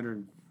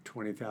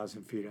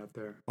 320,000 feet out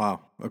there.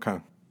 Wow, okay.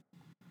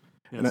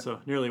 Yeah, so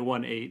nearly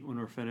 1.8 when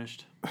we're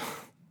finished.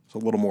 It's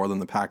a little more than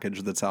the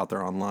package that's out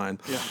there online.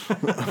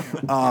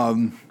 Yeah.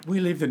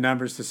 We leave the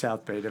numbers to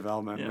South Bay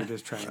Development. Yeah. We're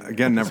just trying to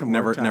again,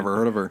 never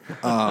heard of her.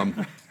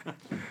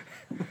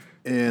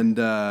 And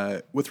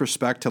with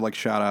respect to like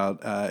shout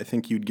out, I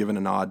think you'd given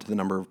a nod to the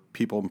number of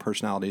people and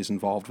personalities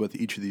involved with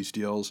each of these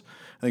deals.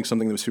 I think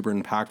something that was super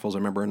impactful is I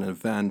remember an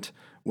event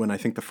when I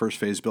think the first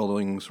phase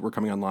buildings were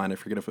coming online. I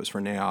forget if it was for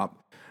NAOP.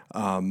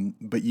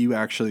 But you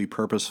actually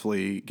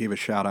purposefully gave a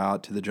shout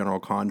out to the general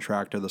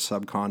contractor, the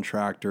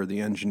subcontractor, the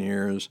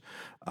engineers.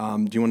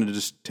 Do you want to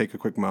just take a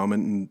quick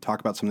moment and talk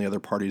about some of the other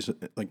parties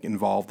like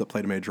involved that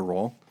played a major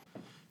role?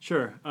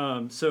 Sure.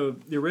 So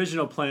the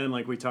original plan,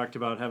 like we talked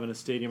about, having a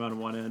stadium on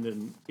one end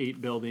and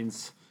 8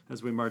 buildings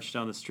as we marched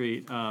down the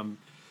street,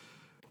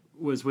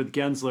 was with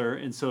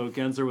Gensler. And so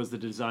Gensler was the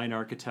design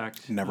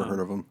architect. Never heard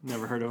of him.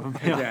 Never heard of him.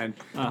 Again,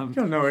 you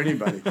don't know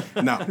anybody.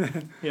 No.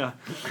 Yeah.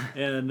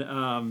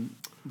 And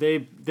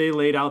they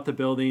laid out the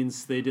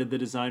buildings. They did the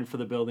design for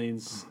the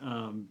buildings.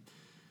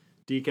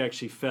 Deke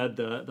actually fed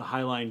the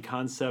Highline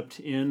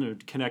concept in, or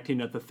connecting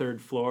at the 3rd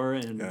floor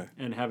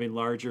and having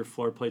larger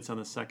floor plates on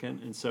the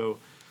 2nd. And so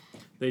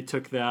they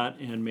took that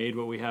and made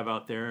what we have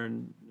out there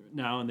and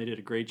they did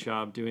a great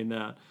job doing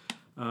that.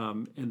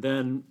 And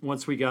then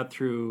once we got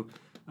through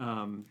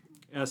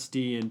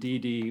SD and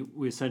DD,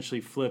 we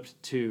essentially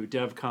flipped to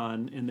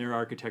DevCon in their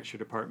architecture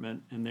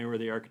department, and they were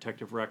the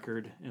architect of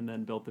record and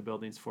then built the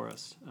buildings for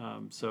us.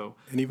 And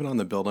even on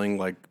the building,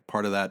 like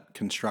part of that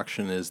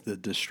construction is the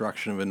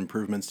destruction of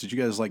improvements. Did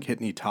you guys like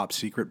hit any top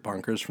secret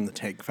bunkers from the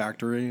tank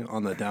factory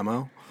on the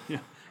demo? Yeah,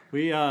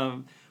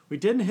 we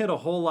didn't hit a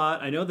whole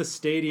lot. I know the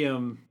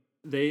stadium,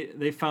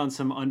 they found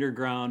some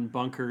underground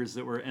bunkers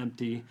that were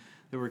empty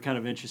there were kind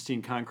of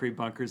interesting concrete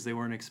bunkers they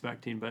weren't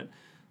expecting, but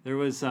there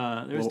was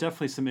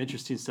definitely some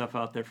interesting stuff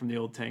out there from the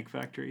old tank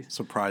factory.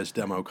 Surprise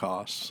demo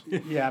costs.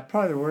 Yeah,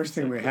 probably the worst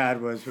thing we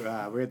had was we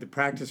had the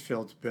practice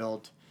fields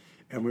built,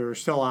 and we were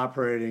still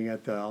operating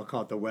at I'll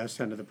call it the west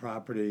end of the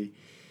property,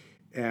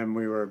 and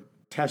we were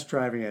test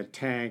driving a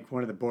tank.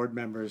 One of the board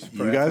members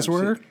for You guys FMC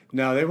were?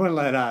 No, they wouldn't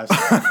let us.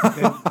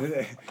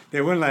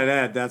 They wouldn't let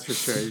Ed, that's for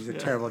sure. He's a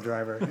terrible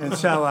driver. And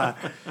so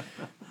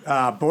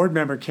board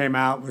member came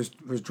out, was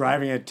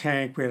driving a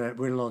tank. We had a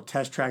little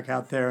test track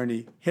out there, and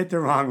he hit the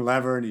wrong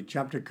lever, and he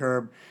jumped a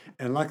curb,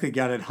 and luckily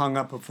got it hung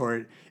up before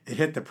it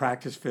hit the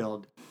practice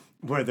field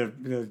where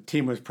the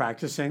team was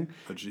practicing.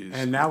 Oh, geez.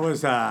 And that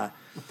was the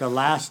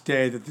last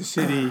day that the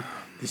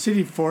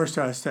city forced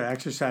us to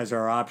exercise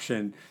our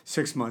option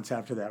 6 months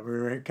after that.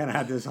 We kind of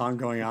had this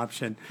ongoing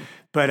option.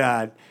 But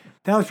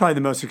that was probably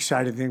the most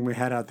exciting thing we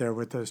had out there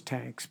with those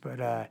tanks. But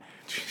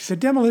the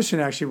demolition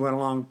actually went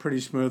along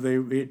pretty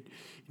smoothly.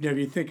 If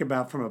you think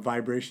about from a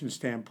vibration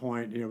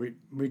standpoint,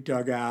 we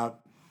dug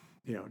out,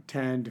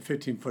 10 to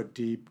 15 foot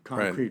deep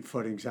concrete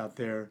footings out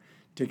there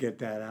to get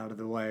that out of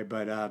the way.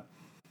 But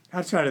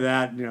outside of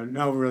that,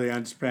 no really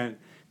unspent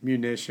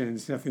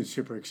munitions, nothing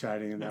super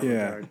exciting in that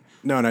regard.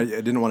 No, and I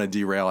didn't want to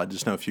derail. I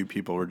just know a few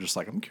people were just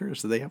like, I'm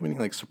curious, do they have any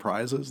like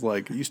surprises?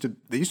 Like they used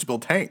to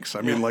build tanks.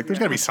 I mean, like there's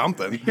got to be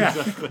something.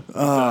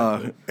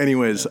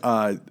 Anyways,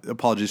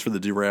 apologies for the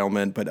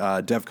derailment, but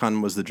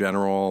DevCon was the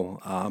general.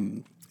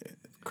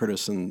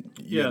 Curtis and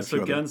so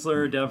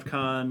Gensler,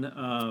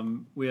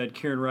 DevCon. We had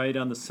Kieran Wright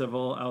on the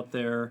civil out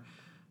there.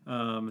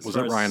 Was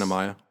that Ryan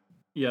Amaya?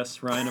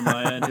 Yes, Ryan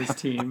Amaya and his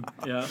team.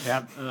 Yeah.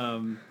 Yep.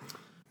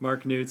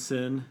 Mark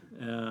Knudsen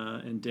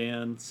and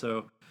Dan.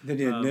 So then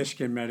you had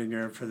Nishkin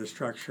Medinger for the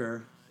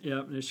structure.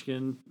 Yeah,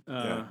 Nishkin,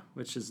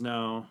 which is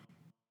now.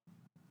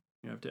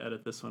 You have to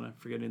edit this one. I'm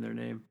forgetting their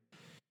name.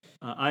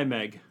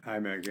 IMEG.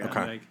 IMEG. Yeah.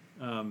 Okay.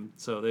 IMEG.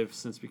 So they've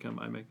since become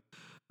IMEG.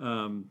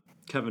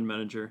 Kevin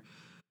Medinger.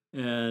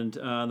 And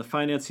on the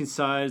financing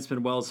side, it's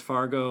been Wells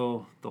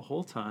Fargo the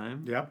whole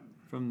time. Yep.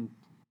 From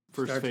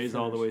first phase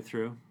all the way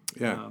through.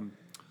 Yeah.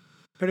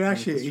 But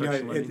actually,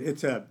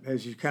 it's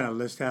as you kind of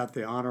list out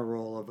the honor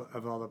roll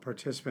of all the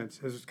participants.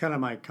 This was kind of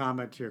my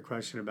comment to your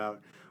question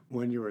about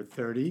when you were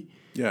 30.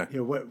 Yeah.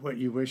 What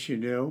you wish you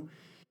knew.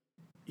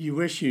 You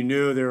wish you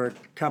knew there were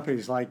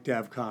companies like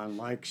DevCon,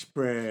 like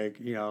Sprig,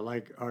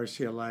 like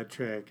RC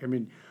Electric. I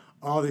mean,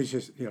 all these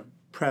just,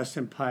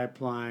 Preston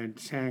Pipeline,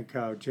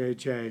 Sanco,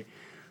 JJ.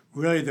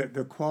 Really,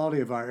 the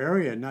quality of our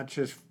area, not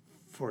just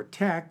for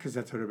tech, because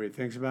that's what everybody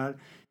thinks about,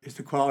 is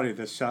the quality of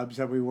the subs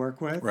that we work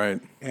with.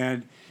 Right.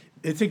 And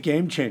it's a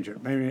game changer.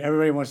 I mean,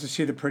 everybody wants to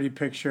see the pretty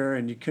picture,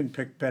 and you couldn't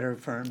pick better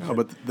firms. Oh,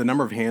 but the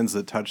number of hands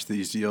that touch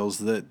these deals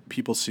that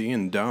people see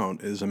and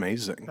don't is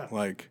amazing.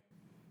 I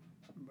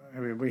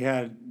mean, we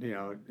had,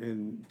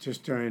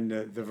 just during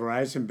the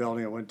Verizon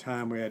building at one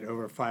time, we had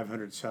over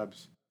 500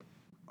 subs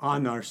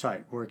on our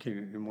site working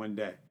in one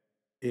day.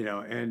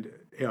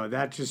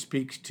 That just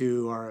speaks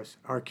to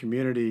our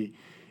community,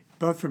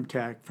 both from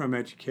tech, from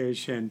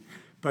education,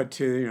 but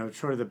to,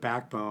 sort of the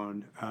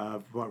backbone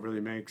of what really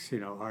makes,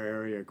 our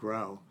area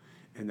grow,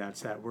 and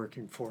that's that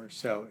working force.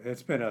 So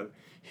it's been a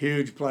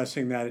huge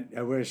blessing that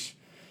I wish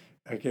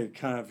I could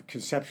kind of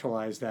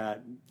conceptualize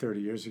that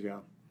 30 years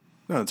ago.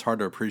 No, it's hard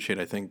to appreciate.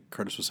 I think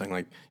Curtis was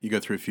saying, you go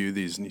through a few of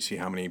these and you see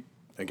how many,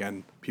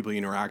 again, people you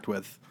interact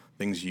with,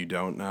 things you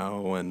don't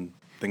know, and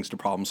things to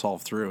problem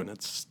solve through, and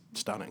it's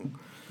stunning.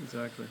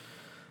 Exactly.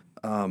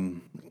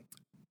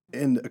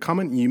 And a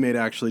comment you made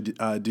actually,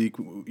 Deke,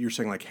 you're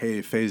saying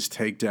hey, phase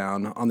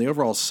takedown. On the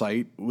overall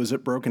site, was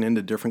it broken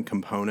into different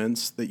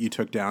components that you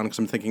took down? Because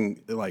I'm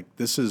thinking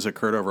this has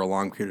occurred over a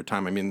long period of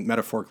time. I mean,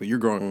 metaphorically, you're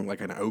growing like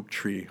an oak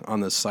tree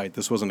on this site.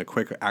 This wasn't a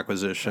quick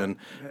acquisition.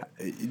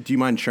 Do you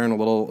mind sharing a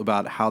little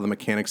about how the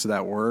mechanics of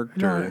that worked?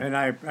 No, and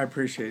I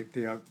appreciate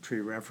the oak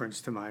tree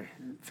reference to my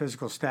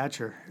physical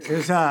stature.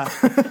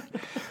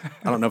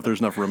 I don't know if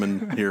there's enough room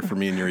in here for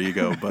me and your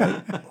ego,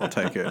 but I'll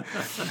take it.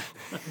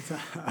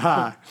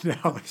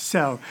 No,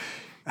 so,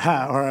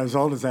 or as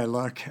old as I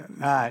look.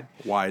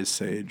 Wise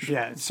sage.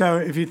 Yeah, so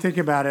if you think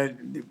about it,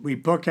 we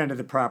bookended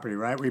the property,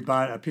 right? We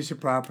bought a piece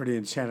of property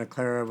in Santa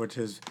Clara, which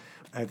is,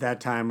 at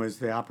that time, was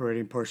the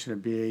operating portion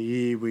of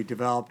BAE. We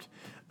developed,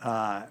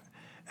 at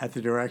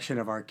the direction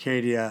of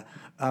Arcadia,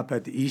 up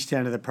at the east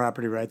end of the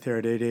property, right there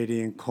at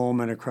 880 in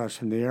Coleman, across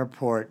from the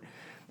airport.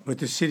 With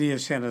the city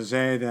of San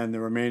Jose, then the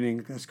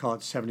remaining, let's call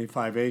it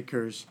 75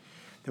 acres.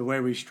 The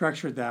way we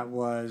structured that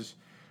was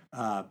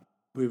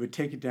we would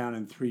take it down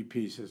in three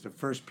pieces. The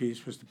first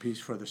piece was the piece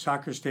for the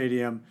soccer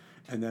stadium,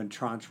 and then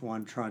tranche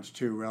one, tranche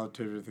two,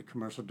 relative to the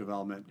commercial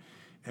development.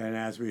 And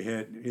as we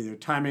hit either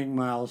timing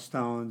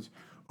milestones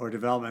or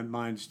development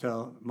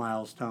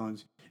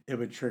milestones, it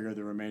would trigger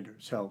the remainder.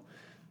 So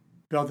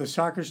build the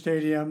soccer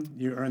stadium,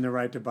 you earn the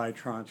right to buy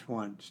tranche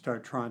one.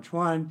 Start tranche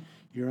one,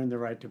 you earn the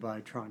right to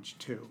buy tranche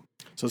two.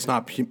 So it's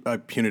not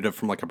punitive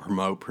from a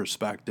promote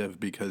perspective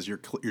because you're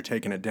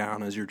taking it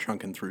down as you're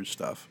chunking through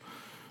stuff.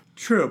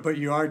 True, but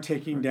you are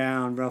taking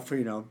down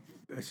roughly,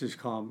 let's just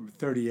call them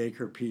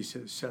 30-acre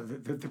pieces. So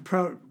the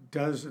pro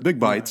does Big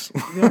bites.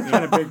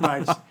 Kind of big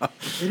bites.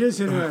 It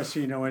is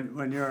interesting,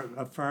 when you're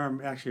a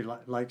firm actually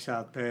like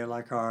South Bay,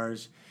 like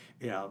ours,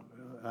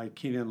 like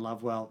Keenan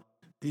Lovewell.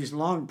 These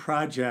long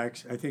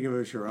projects, I think if it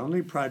was your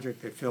only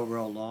project, they feel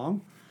real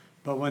long.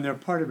 But when they're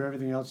part of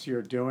everything else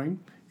you're doing,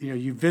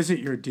 you visit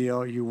your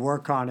deal, you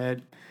work on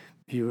it,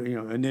 you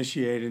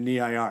initiate an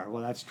EIR.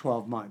 Well, that's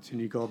 12 months,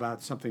 and you go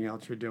about something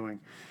else you're doing.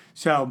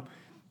 So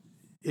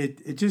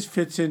it just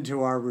fits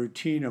into our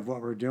routine of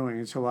what we're doing.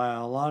 And so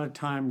while a lot of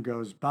time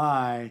goes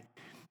by,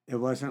 it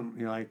wasn't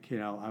I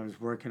was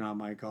working on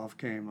my golf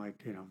game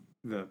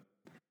the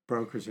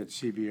brokers at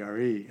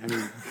CBRE. I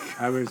mean,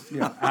 I was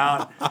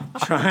out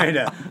trying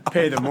to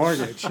pay the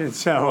mortgage, and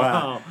so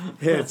Wow.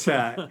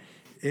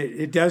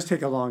 it does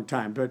take a long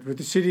time. But with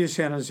the city of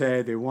San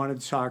Jose, they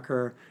wanted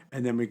soccer,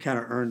 and then we kind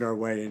of earned our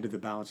way into the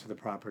balance of the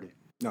property.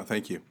 No,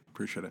 thank you.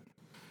 Appreciate it.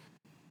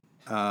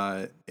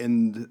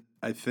 And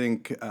I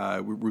think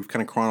we've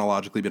kind of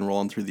chronologically been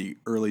rolling through the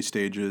early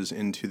stages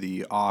into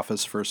the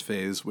office first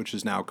phase, which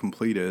is now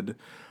completed.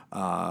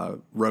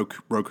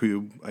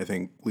 Roku, I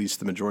think, leased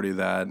the majority of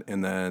that.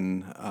 And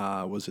then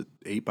was it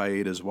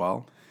 8x8 as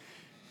well?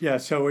 Yeah,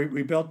 so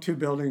we built 2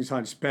 buildings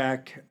on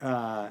spec.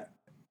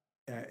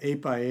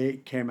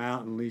 8x8 came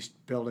out and leased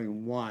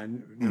building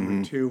 1.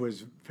 Number 2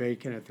 was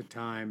vacant at the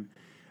time.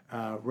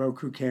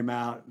 Roku came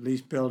out,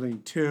 leased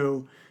building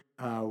 2,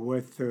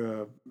 with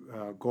the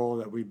goal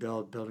that we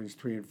build buildings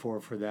 3 and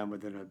 4 for them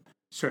within a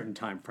certain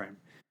time frame.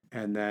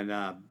 And then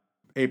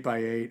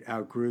 8x8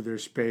 outgrew their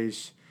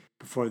space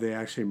before they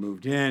actually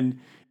moved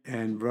in,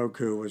 and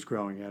Roku was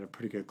growing at a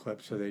pretty good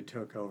clip, so they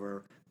took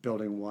over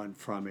building 1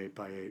 from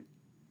 8x8.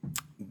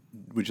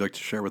 Would you like to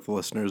share with the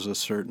listeners a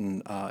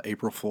certain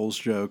April Fool's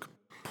joke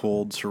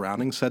pulled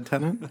surrounding said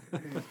tenant?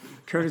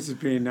 Curtis is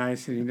being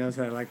nice, and he knows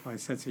I like my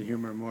sense of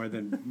humor more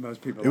than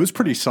most people. It was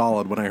pretty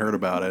solid when I heard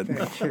about it.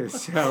 Thank you.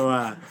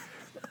 So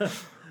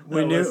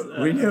we knew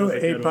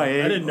 8x8.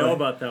 I didn't know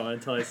about that one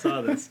until I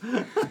saw this.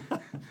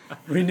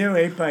 We knew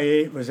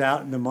 8x8 was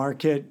out in the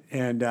market,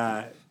 and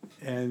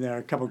there are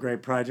a couple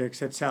great projects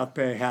that South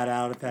Bay had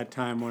out at that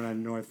time, one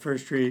on North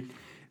First Street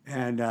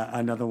and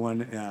another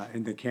one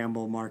in the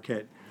Campbell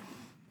market.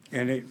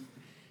 And it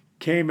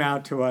came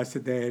out to us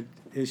that they had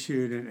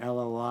issued an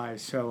LOI.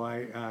 So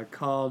I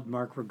called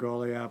Mark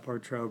Regoli up, or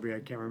Troby, I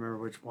can't remember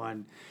which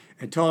one,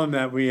 and told him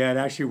that we had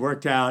actually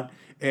worked out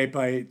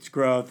 8x8's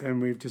growth,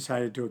 and we've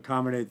decided to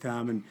accommodate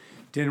them and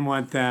didn't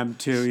want them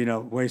to,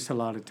 waste a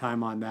lot of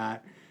time on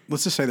that.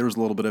 Let's just say there was a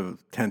little bit of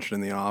tension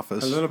in the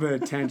office. A little bit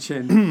of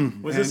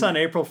tension. Was this on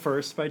April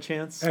 1st by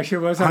chance? Actually,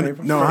 it was on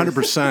April 1st. No,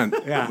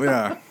 100%.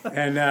 Yeah.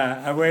 And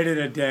I waited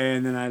a day,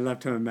 and then I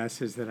left him a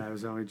message that I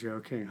was only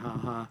joking.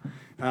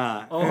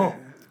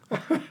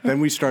 Then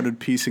we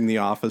started piecing the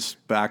office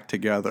back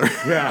together.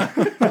 Yeah.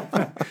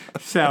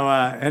 So,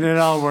 and it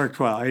all worked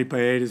well.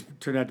 8x8 has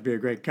turned out to be a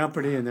great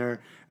company, and they're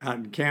out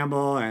in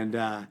Campbell. And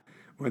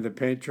when the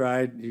paint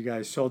dried, you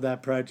guys sold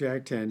that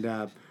project,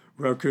 and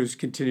Roku's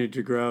continued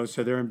to grow.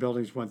 So they're in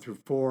buildings 1 through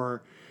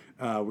 4.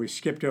 We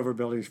skipped over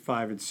buildings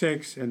 5 and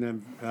 6, and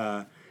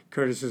then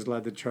Curtis has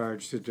led the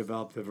charge to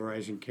develop the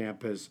Verizon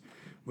campus,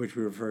 which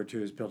we refer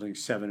to as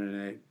buildings 7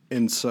 and 8.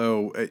 And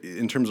so,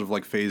 in terms of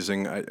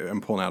phasing,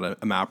 I'm pulling out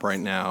a map right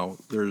now.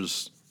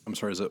 Is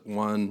it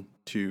 1,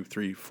 2,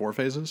 3, 4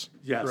 phases?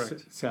 Yes.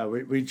 Correct. So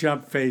we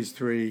jumped phase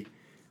 3,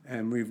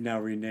 and we've now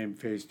renamed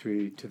phase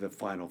 3 to the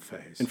final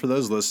phase. And for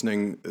those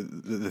listening,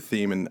 the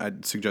theme, and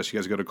I'd suggest you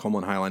guys go to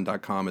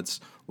ColemanHighline.com. It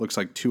looks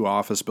like 2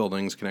 office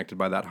buildings connected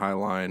by that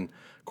Highline,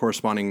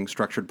 corresponding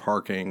structured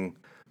parking.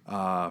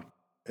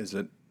 Is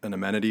it an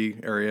amenity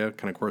area,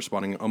 kind of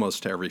corresponding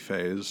almost to every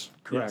phase?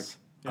 Correct.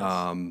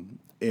 Yes.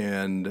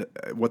 And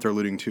what they're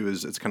alluding to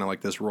is it's kind of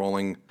like this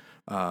rolling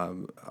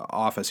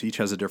office. Each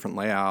has a different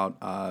layout.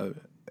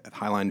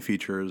 Highline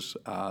features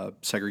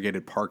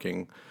segregated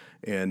parking.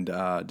 And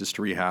just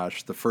to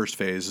rehash, the first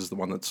phase is the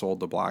one that sold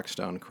to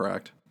Blackstone,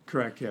 correct?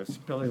 Correct, yes.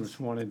 Buildings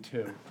 1 and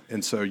 2.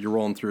 And so you're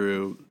rolling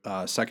through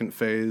second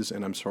phase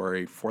and,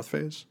 fourth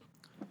phase?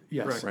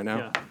 Yes. Correct. Right now?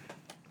 Yeah.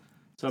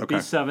 So Okay.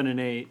 B7 and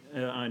 8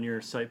 on your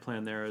site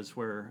plan there is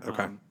where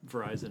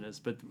Verizon is.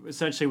 But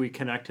essentially we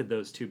connected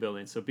those 2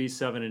 buildings. So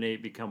B7 and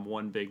 8 become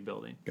one big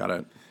building. Got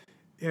it.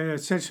 Yeah,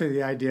 essentially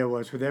the idea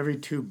was with every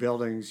 2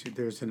 buildings,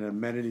 there's an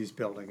amenities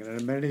building. And an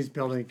amenities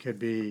building could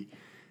be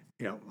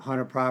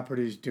 100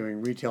 properties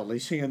doing retail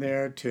leasing in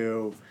there,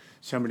 to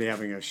somebody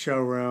having a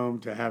showroom,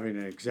 to having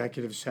an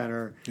executive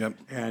center. Yep.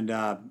 And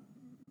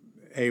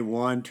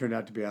A1 turned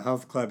out to be a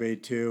health club.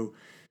 A2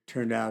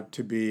 turned out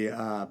to be,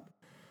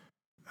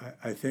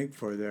 I think,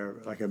 for their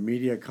a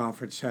media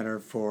conference center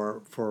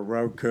for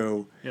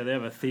Roku. Yeah, they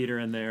have a theater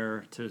in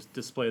there to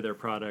display their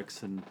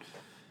products and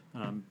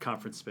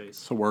conference space.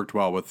 So it worked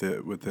well with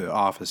the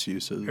office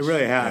uses. It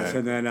really has. Yeah.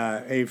 And then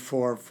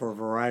A4 for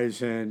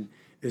Verizon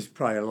is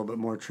probably a little bit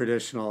more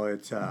traditional.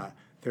 It's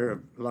they're a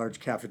large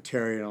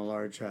cafeteria and a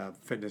large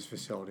fitness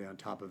facility on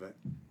top of it.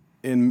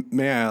 And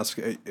may I ask?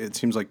 It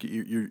seems like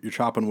you're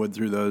chopping wood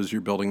through those.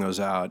 You're building those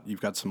out.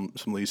 You've got some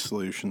lease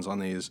solutions on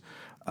these.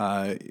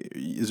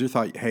 Is your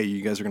thought, hey,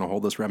 you guys are going to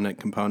hold this remnant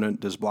component?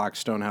 Does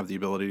Blackstone have the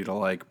ability to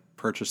like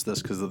purchase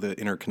this because of the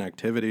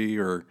interconnectivity,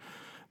 or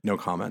no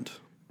comment?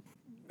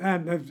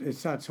 And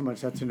it's not so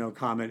much that's a no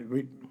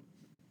comment.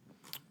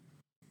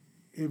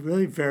 It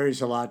really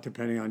varies a lot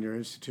depending on your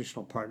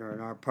institutional partner.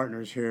 And our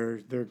partners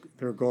here,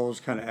 their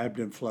goals kind of ebbed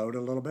and flowed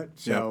a little bit.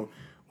 So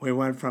we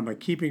went from a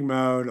keeping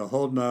mode, a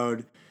hold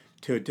mode,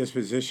 to a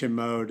disposition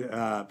mode.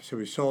 So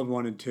we sold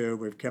 1 and 2.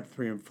 We've kept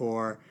 3 and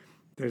 4.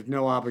 There's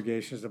no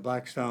obligations to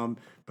Blackstone,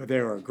 but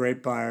they were a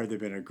great buyer. They've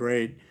been a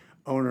great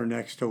owner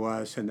next to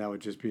us, and that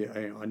would just be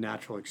a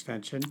natural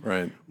extension.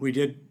 Right. We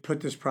did put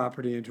this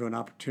property into an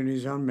opportunity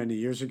zone many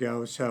years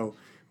ago, so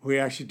we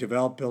actually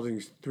developed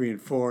buildings 3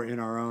 and 4 in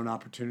our own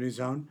opportunity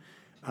zone,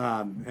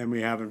 and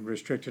we haven't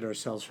restricted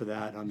ourselves for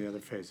that on the other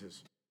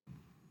phases.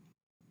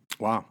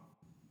 Wow.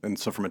 And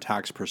so from a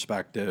tax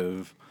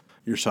perspective,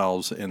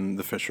 yourselves and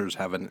the Fishers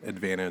have an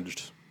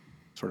advantaged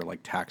sort of like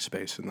tax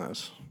base in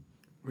this.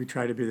 We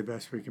try to be the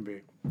best we can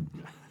be.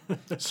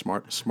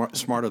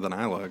 Smarter than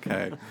I look.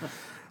 Hey.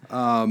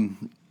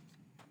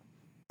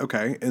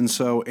 Okay. And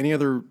so any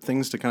other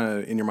things to kind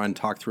of, in your mind,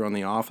 talk through on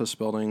the office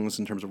buildings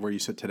in terms of where you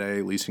sit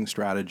today, leasing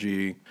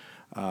strategy,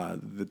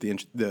 that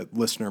the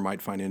listener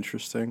might find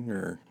interesting?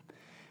 Or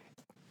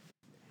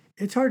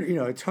It's hard,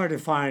 it's hard to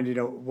find,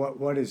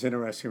 what is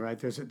interesting, right?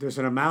 There's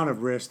an amount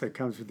of risk that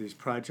comes with these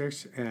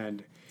projects,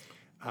 and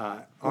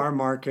our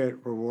market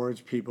rewards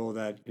people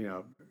that,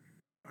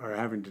 are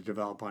having to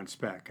develop on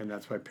spec, and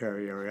that's why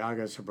Perry,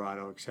 Arriaga,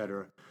 Sobrato, et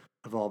cetera,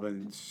 have all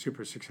been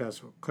super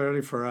successful.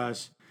 Clearly for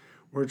us,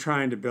 we're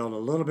trying to build a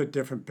little bit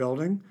different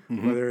building,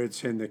 whether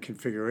it's in the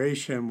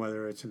configuration,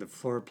 whether it's in the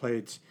floor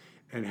plates,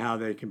 and how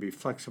they can be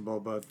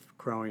flexible, both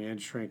growing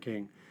and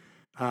shrinking,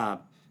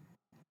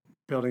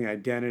 building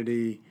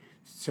identity.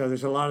 So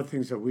there's a lot of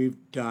things that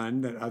we've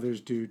done that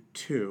others do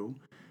too.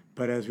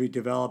 But as we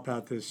develop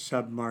out this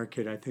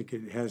sub-market, I think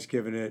it has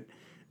given it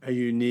a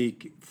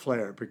unique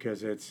flair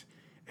because it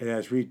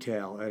has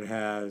retail, it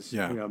has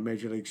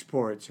Major League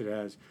Sports, it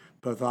has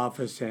both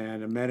office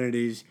and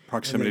amenities,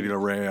 proximity to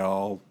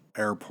rail,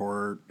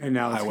 airport, and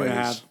now it's going to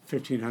highways. have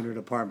 1,500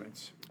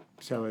 apartments.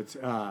 So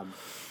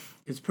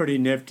it's pretty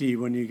nifty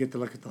when you get to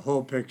look at the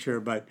whole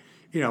picture. But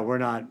we're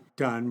not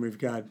done. We've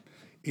got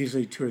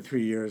easily 2 or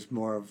 3 years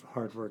more of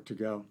hard work to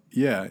go.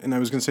 Yeah, and I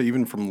was going to say,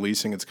 even from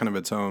leasing, it's kind of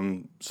its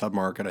own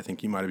submarket. I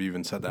think you might have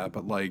even said that,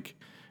 but like,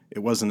 it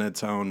wasn't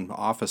its own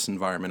office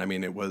environment. I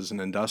mean, it was an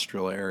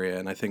industrial area,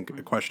 and I think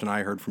a question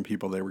I heard from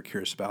people they were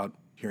curious about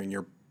hearing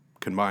your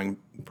combined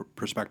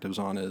perspectives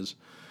on is,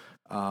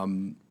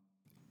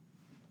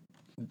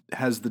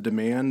 has the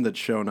demand that's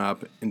shown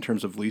up in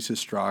terms of leases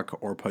struck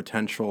or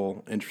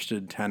potential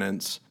interested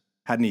tenants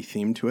had any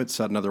theme to it?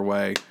 Said another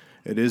way,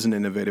 it is an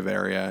innovative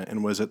area,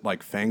 and was it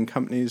like FANG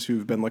companies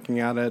who've been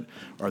looking at it?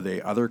 Are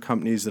they other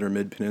companies that are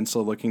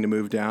mid-peninsula looking to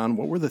move down?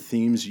 What were the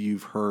themes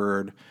you've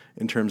heard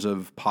in terms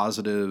of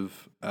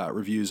positive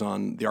reviews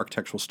on the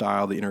architectural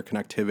style, the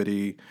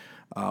interconnectivity,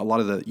 a lot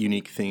of the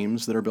unique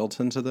themes that are built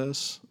into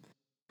this?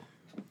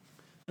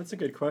 That's a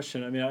good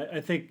question. I mean,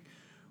 I think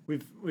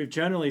we've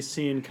generally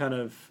seen kind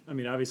of, I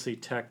mean, obviously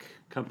tech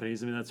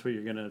companies. I mean, that's what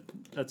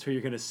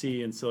you're gonna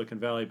see in Silicon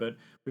Valley. But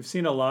we've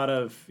seen a lot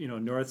of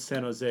North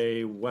San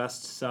Jose,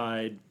 West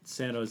Side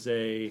San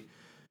Jose,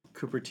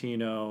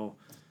 Cupertino,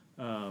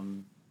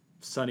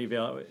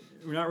 Sunnyvale.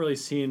 We're not really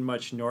seeing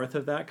much north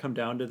of that come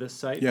down to this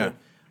site. Yeah.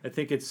 But I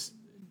think it's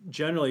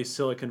generally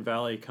Silicon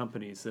Valley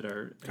companies that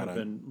have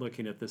been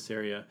looking at this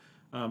area.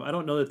 I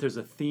don't know that there's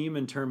a theme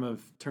in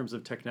terms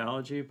of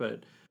technology, but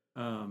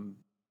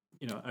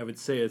I would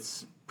say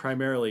it's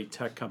primarily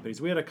tech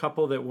companies. We had a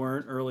couple that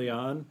weren't early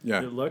on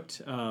that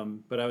looked,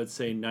 but I would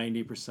say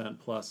 90%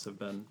 plus have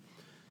been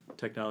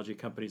technology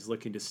companies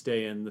looking to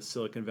stay in the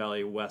Silicon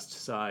Valley West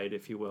Side,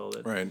 if you will,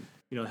 that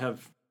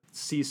have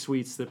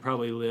C-suites that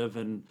probably live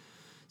in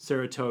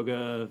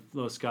Saratoga,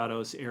 Los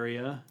Gatos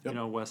area,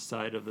 west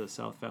side of the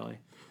South Valley.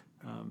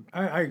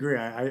 I agree.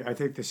 I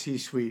think the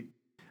C-suite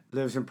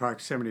lives in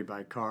proximity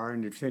by car.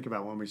 And if you think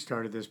about when we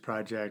started this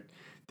project,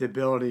 the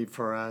ability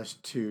for us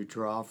to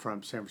draw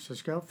from San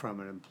Francisco,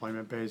 from an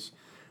employment base,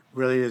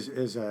 really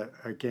is a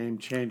game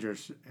changer.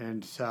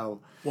 And so...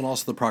 Well,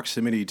 also the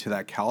proximity to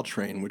that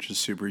Caltrain, which is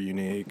super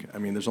unique. I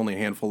mean, there's only a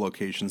handful of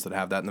locations that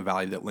have that in the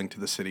valley that link to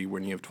the city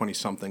when you have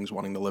 20-somethings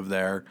wanting to live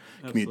there,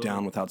 commute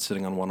down without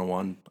sitting on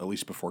 101, at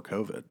least before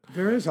COVID.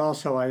 There is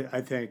also,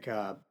 I think...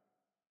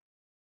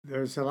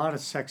 there's a lot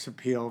of sex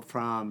appeal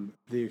from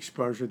the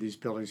exposure these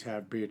buildings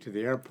have, be it to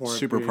the airport,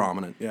 super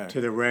prominent, to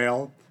the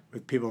rail,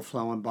 with people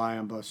flowing by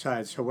on both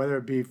sides. So whether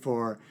it be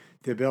for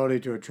the ability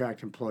to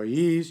attract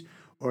employees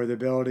or the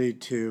ability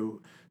to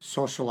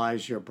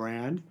socialize your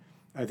brand,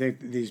 I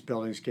think these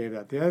buildings gave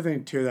that. The other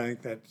thing too, that I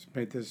think that's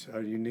made this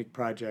a unique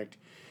project,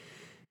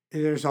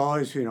 there's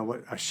always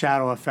a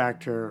shadow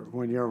factor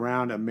when you're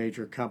around a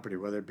major company,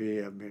 whether it be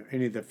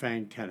any of the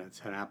FANG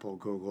tenants, an Apple,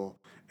 Google,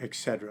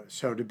 etc.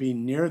 So to be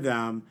near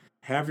them,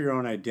 have your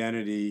own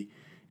identity,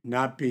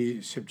 not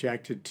be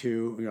subjected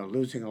to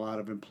losing a lot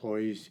of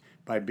employees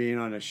by being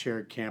on a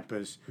shared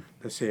campus,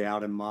 let's say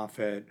out in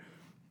Moffett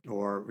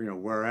or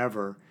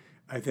wherever.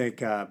 I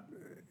think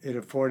it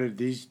afforded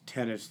these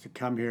tenants to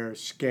come here,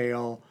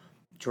 scale,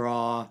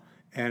 draw,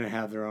 and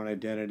have their own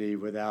identity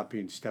without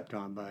being stepped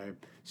on by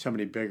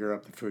somebody bigger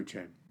up the food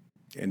chain.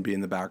 And be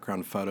in the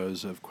background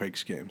photos of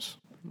Quakes games.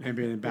 And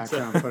be in the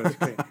background photos.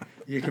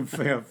 You can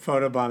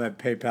photobomb at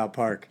PayPal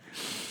Park.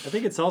 I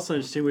think it's also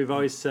interesting. We've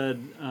always said,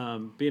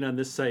 being on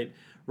this site,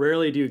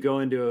 rarely do you go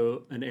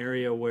into an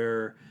area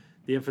where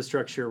the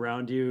infrastructure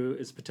around you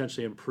is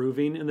potentially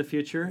improving in the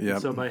future.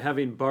 Yep. So by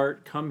having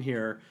BART come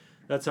here,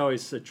 that's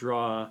always a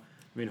draw. I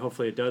mean,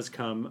 hopefully it does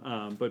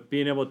come. But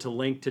being able to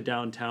link to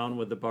downtown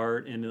with the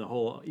BART and the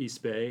whole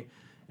East Bay,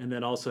 and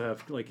then also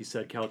have, like you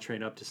said,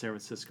 Caltrain up to San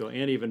Francisco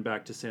and even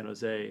back to San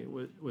Jose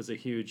was a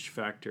huge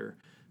factor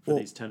for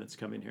these tenants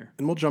coming here.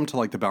 And we'll jump to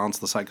like the balance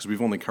of the site because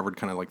we've only covered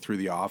kind of like through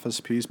the office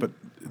piece, but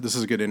this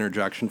is a good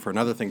interjection for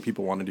another thing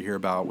people wanted to hear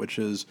about, which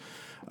is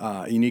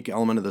a unique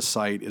element of the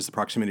site is the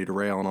proximity to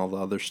rail and all the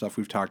other stuff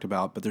we've talked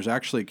about. But there's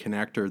actually a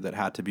connector that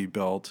had to be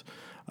built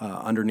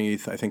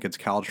underneath, I think it's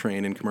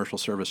Caltrain and commercial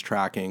service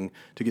tracking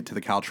to get to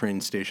the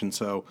Caltrain station.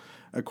 So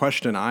a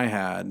question I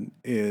had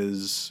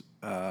is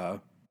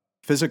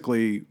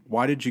physically,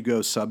 why did you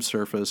go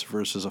subsurface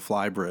versus a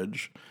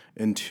flybridge?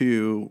 And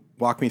two,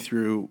 walk me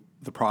through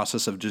the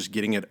process of just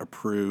getting it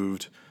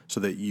approved so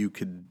that you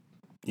could,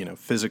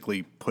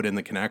 physically put in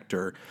the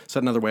connector.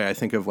 Said another way, I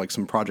think of like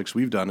some projects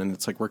we've done, and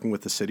it's like working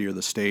with the city or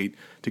the state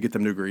to get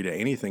them to agree to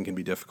anything can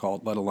be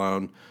difficult, let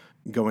alone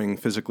going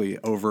physically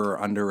over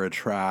or under a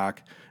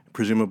track,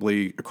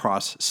 presumably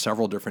across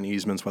several different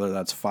easements, whether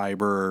that's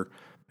fiber,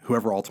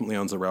 whoever ultimately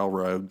owns the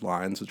railroad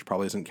lines, which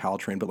probably isn't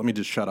Caltrain, but let me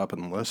just shut up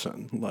and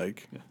listen.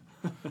 Like...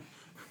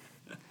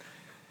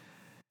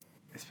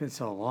 It's been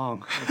so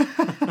long.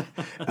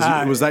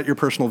 Was that your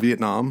personal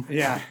Vietnam?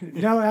 Yeah.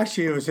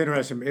 Actually, it was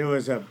interesting. It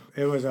was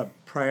a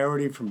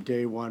priority from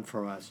day one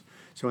for us.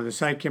 So when the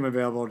site came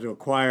available to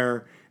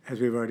acquire, as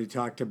we've already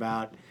talked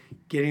about,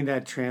 getting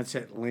that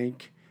transit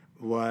link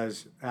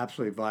was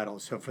absolutely vital.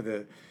 So for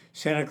the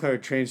Santa Clara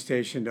train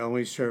station to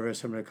only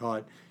service, I'm going to call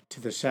it,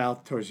 to the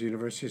south towards the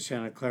University of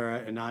Santa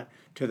Clara and not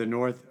to the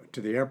north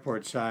to the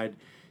airport side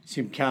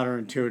seemed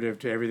counterintuitive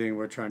to everything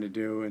we're trying to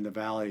do in the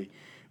valley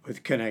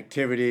with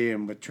connectivity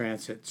and with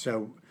transit.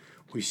 So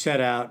we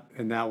set out,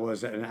 and that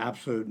was an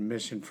absolute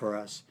mission for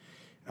us.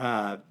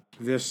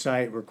 This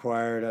site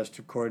required us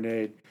to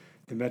coordinate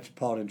the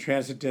Metropolitan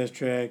Transit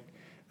District,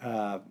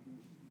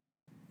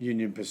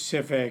 Union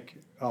Pacific,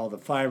 all the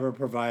fiber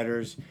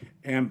providers,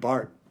 and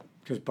BART,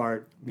 because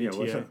BART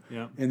was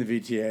in the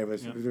VTA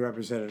was the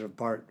representative of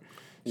BART.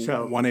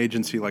 So one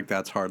agency like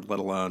that's hard, let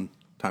alone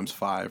times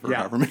 5 or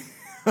however many.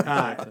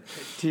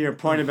 To your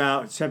point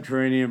about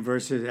subterranean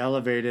versus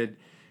elevated,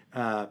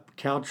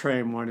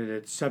 Caltrain wanted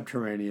it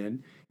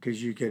subterranean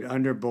because you could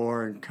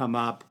underbore and come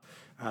up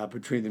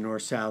between the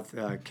north-south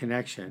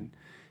connection.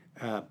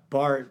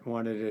 BART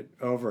wanted it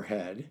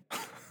overhead,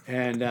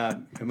 and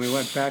we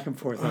went back and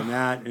forth on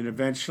that. And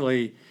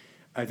eventually,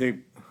 I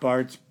think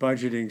BART's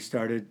budgeting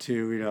started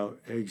to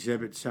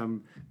exhibit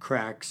some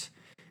cracks,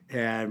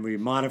 and we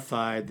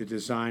modified the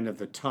design of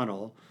the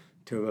tunnel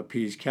to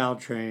appease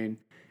Caltrain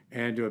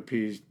and to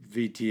appease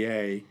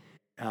VTA.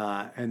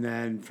 And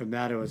then from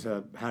that, it was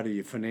how do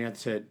you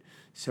finance it?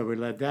 So we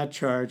led that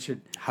charge.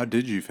 How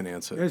did you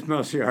finance it? It was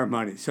mostly our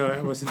money, so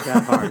it wasn't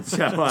that hard.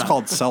 So, it's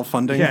called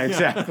self-funding? Yeah,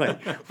 exactly.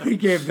 We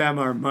gave them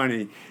our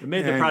money. It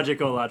made the project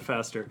go a lot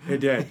faster. It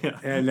did.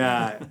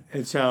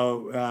 And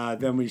so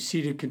then we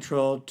ceded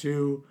control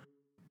to,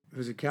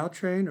 was it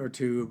Caltrain or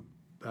to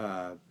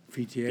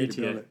VTA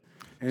to build it?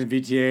 And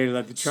VTA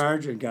led the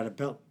charge and got it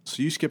built.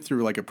 So you skipped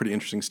through like a pretty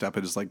interesting step.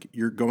 It is like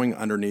you're going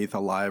underneath a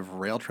live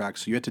rail track.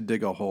 So you had to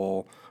dig a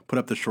hole, put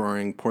up the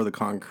shoring, pour the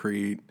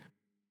concrete,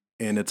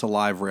 and it's a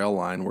live rail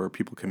line where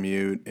people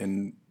commute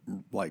and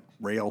like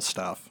rail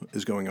stuff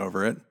is going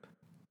over it.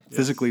 Yes.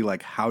 Physically,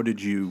 like how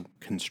did you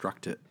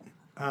construct it?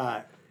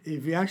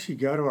 If you actually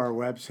go to our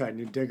website and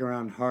you dig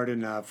around hard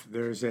enough,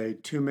 there's a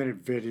 2-minute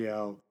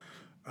video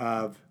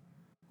of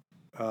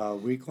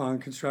week-long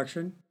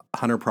construction.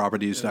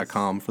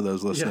 hunterproperties.com for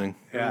those listening.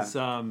 Yeah.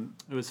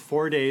 It was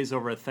 4 days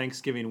over a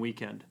Thanksgiving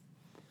weekend.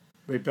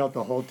 We built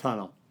the whole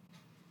tunnel.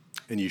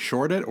 And you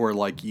shored it, or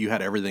like you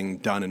had everything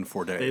done in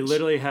 4 days? They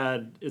literally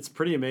had, it's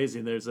pretty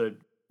amazing.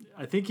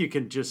 I think you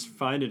can just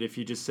find it if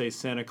you just say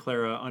Santa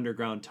Clara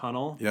Underground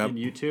Tunnel in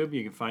YouTube,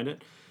 you can find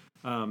it.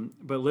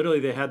 But literally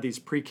they had these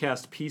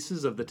precast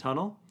pieces of the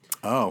tunnel.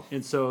 Oh.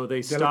 And so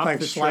they stopped look like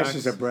the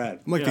slices tracks. of bread.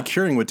 Like the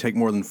curing would take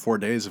more than 4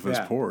 days if it was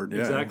poured.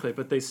 Yeah. Exactly.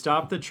 But they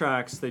stopped the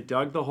tracks, they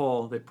dug the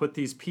hole, they put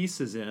these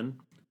pieces in,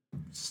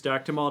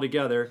 stacked them all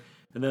together,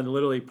 and then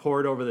literally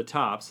poured over the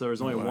top. So there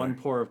was only one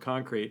pour of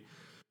concrete.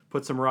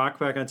 put some rock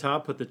back on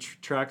top, put the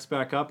tracks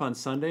back up on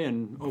Sunday,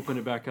 and open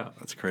it back up.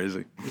 That's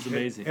crazy. It was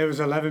amazing. It was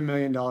 $11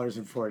 million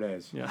in 4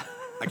 days. Yeah.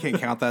 I can't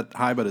count that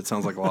high, but it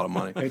sounds like a lot of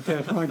money. It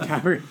did a long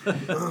time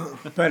ago.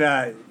 But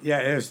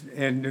it was,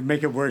 and to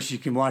make it worse, you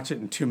can watch it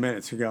in 2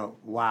 minutes and go,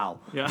 wow.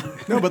 Yeah.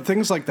 No, but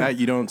things like that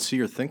you don't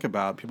see or think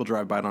about. People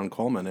drive by it on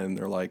Coleman and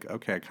they're like,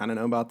 okay, I kind of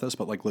know about this,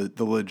 but like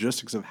the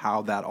logistics of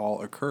how that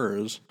all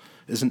occurs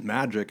isn't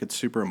magic. It's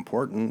super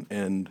important.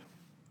 And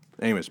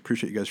anyways,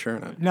 appreciate you guys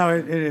sharing it. No,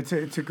 it's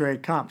a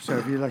great comp. So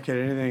if you look at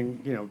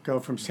anything,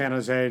 go from San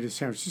Jose to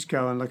San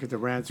Francisco and look at the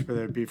rents,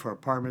 whether it be for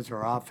apartments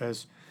or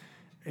office,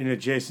 in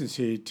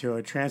adjacency to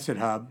a transit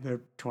hub,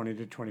 they're 20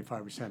 to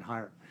 25%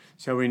 higher.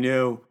 So we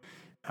knew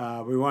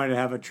we wanted to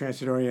have a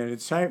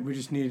transit-oriented site. We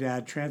just needed to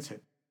add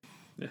transit.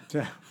 Yeah.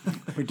 So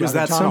we Just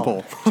dug a that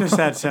tunnel. simple. Just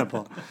that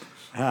simple.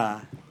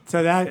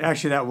 So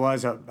that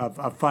was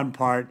a fun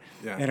part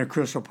and a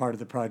crucial part of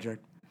the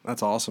project.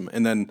 That's awesome.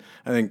 And then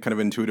I think kind of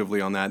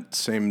intuitively on that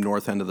same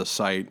north end of the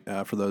site,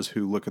 for those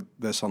who look at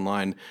this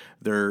online,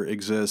 there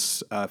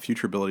exists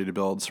future ability to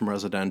build some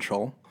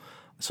residential.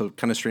 So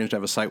kind of strange to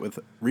have a site with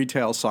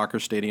retail, soccer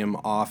stadium,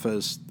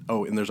 office.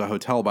 Oh, and there's a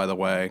hotel, by the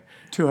way.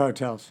 2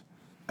 hotels.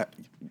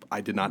 I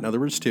did not know there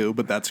was 2,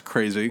 but that's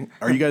crazy.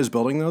 Are you guys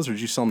building those, or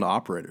did you sell them to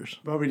operators?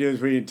 What we do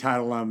is we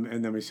entitle them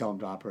and then we sell them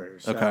to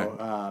operators. Okay.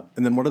 So,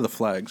 And then what are the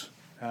flags?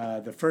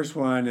 the first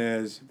one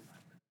is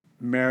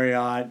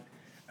Marriott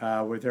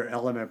with their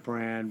Element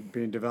brand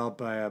being developed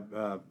by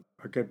a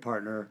good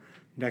partner,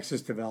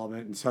 Nexus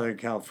Development in Southern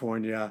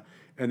California.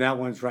 And that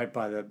one's right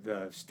by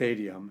the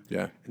stadium.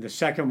 Yeah. And the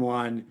second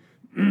one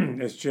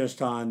is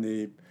just on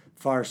the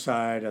far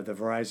side of the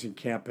Verizon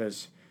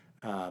campus.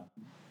 I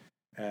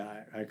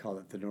call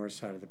it the north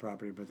side of the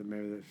property, but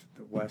maybe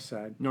the west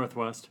side.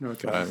 Northwest.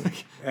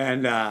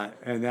 And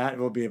that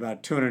will be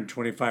about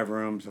 225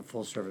 rooms, a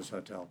full service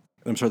hotel.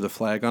 I'm sorry, the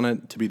flag on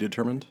it to be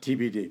determined?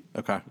 TBD.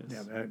 Okay.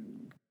 Yeah,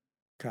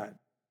 cut.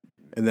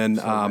 And then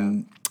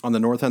on the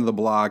north end of the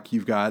block,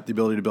 you've got the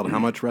ability to build how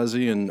much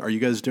resi, and are you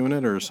guys doing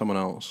it or someone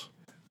else?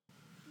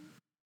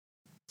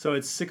 So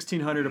it's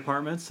 1,600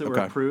 apartments that were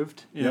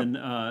approved in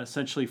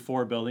essentially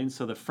 4 buildings.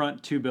 So the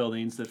front 2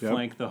 buildings that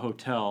flank the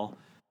hotel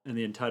and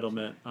the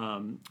entitlement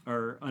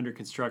are under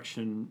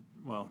construction,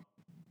 well,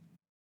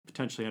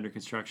 potentially under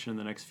construction in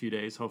the next few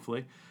days,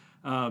 hopefully.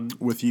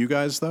 With you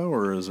guys, though,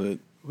 or is it?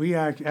 We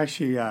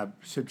actually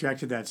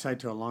subjected that site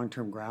to a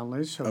long-term ground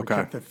lease. So we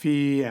kept the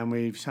fee, and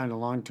we've signed a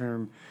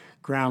long-term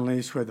ground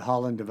lease with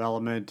Holland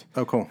Development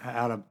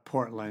out of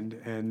Portland.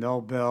 And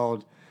they'll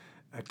build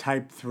a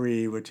Type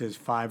 3, which is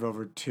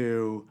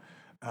 5/2,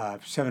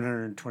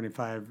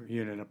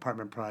 725-unit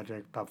apartment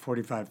project, about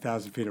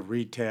 45,000 feet of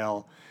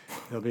retail.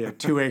 There'll be a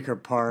 2-acre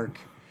park.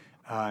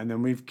 And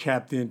then we've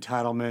kept the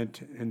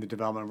entitlement and the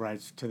development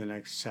rights to the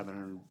next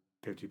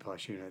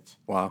 750-plus units.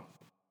 Wow.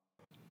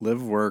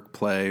 Live, work,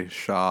 play,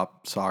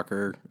 shop,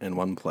 soccer in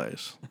one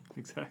place.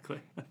 Exactly.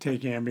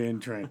 Take Ambien,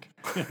 drink.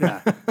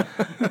 Yeah.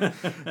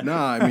 No,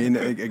 I mean,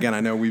 again,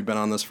 I know we've been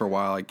on this for a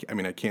while. I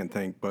mean, I can't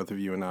thank both of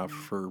you enough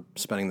for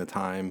spending the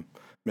time,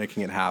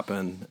 making it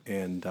happen.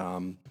 And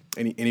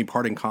any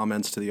parting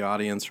comments to the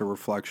audience or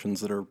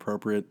reflections that are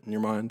appropriate in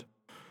your mind?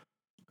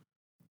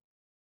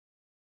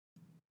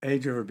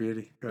 Age over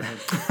beauty. Go ahead.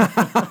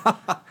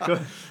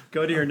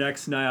 Go to your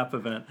next NIOP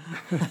event.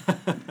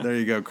 There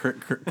you go.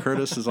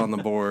 Curtis is on the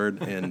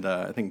board, and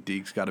I think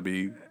Deke's got to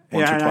be once or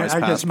Yeah, twice I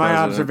past guess my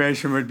president.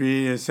 observation would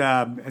be is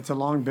it's a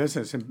long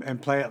business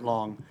and play it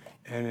long,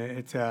 and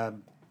it's a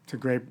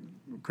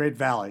great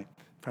valley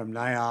from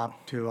NIOP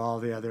to all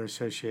the other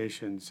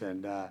associations,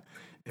 and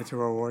it's a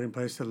rewarding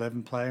place to live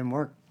and play and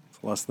work.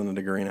 It's less than a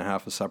degree and a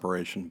half of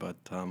separation, but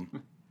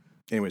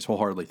anyways,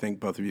 wholeheartedly thank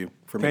both of you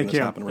for making this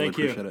happen. Really Thank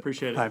you. appreciate it.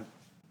 Appreciate it. Bye.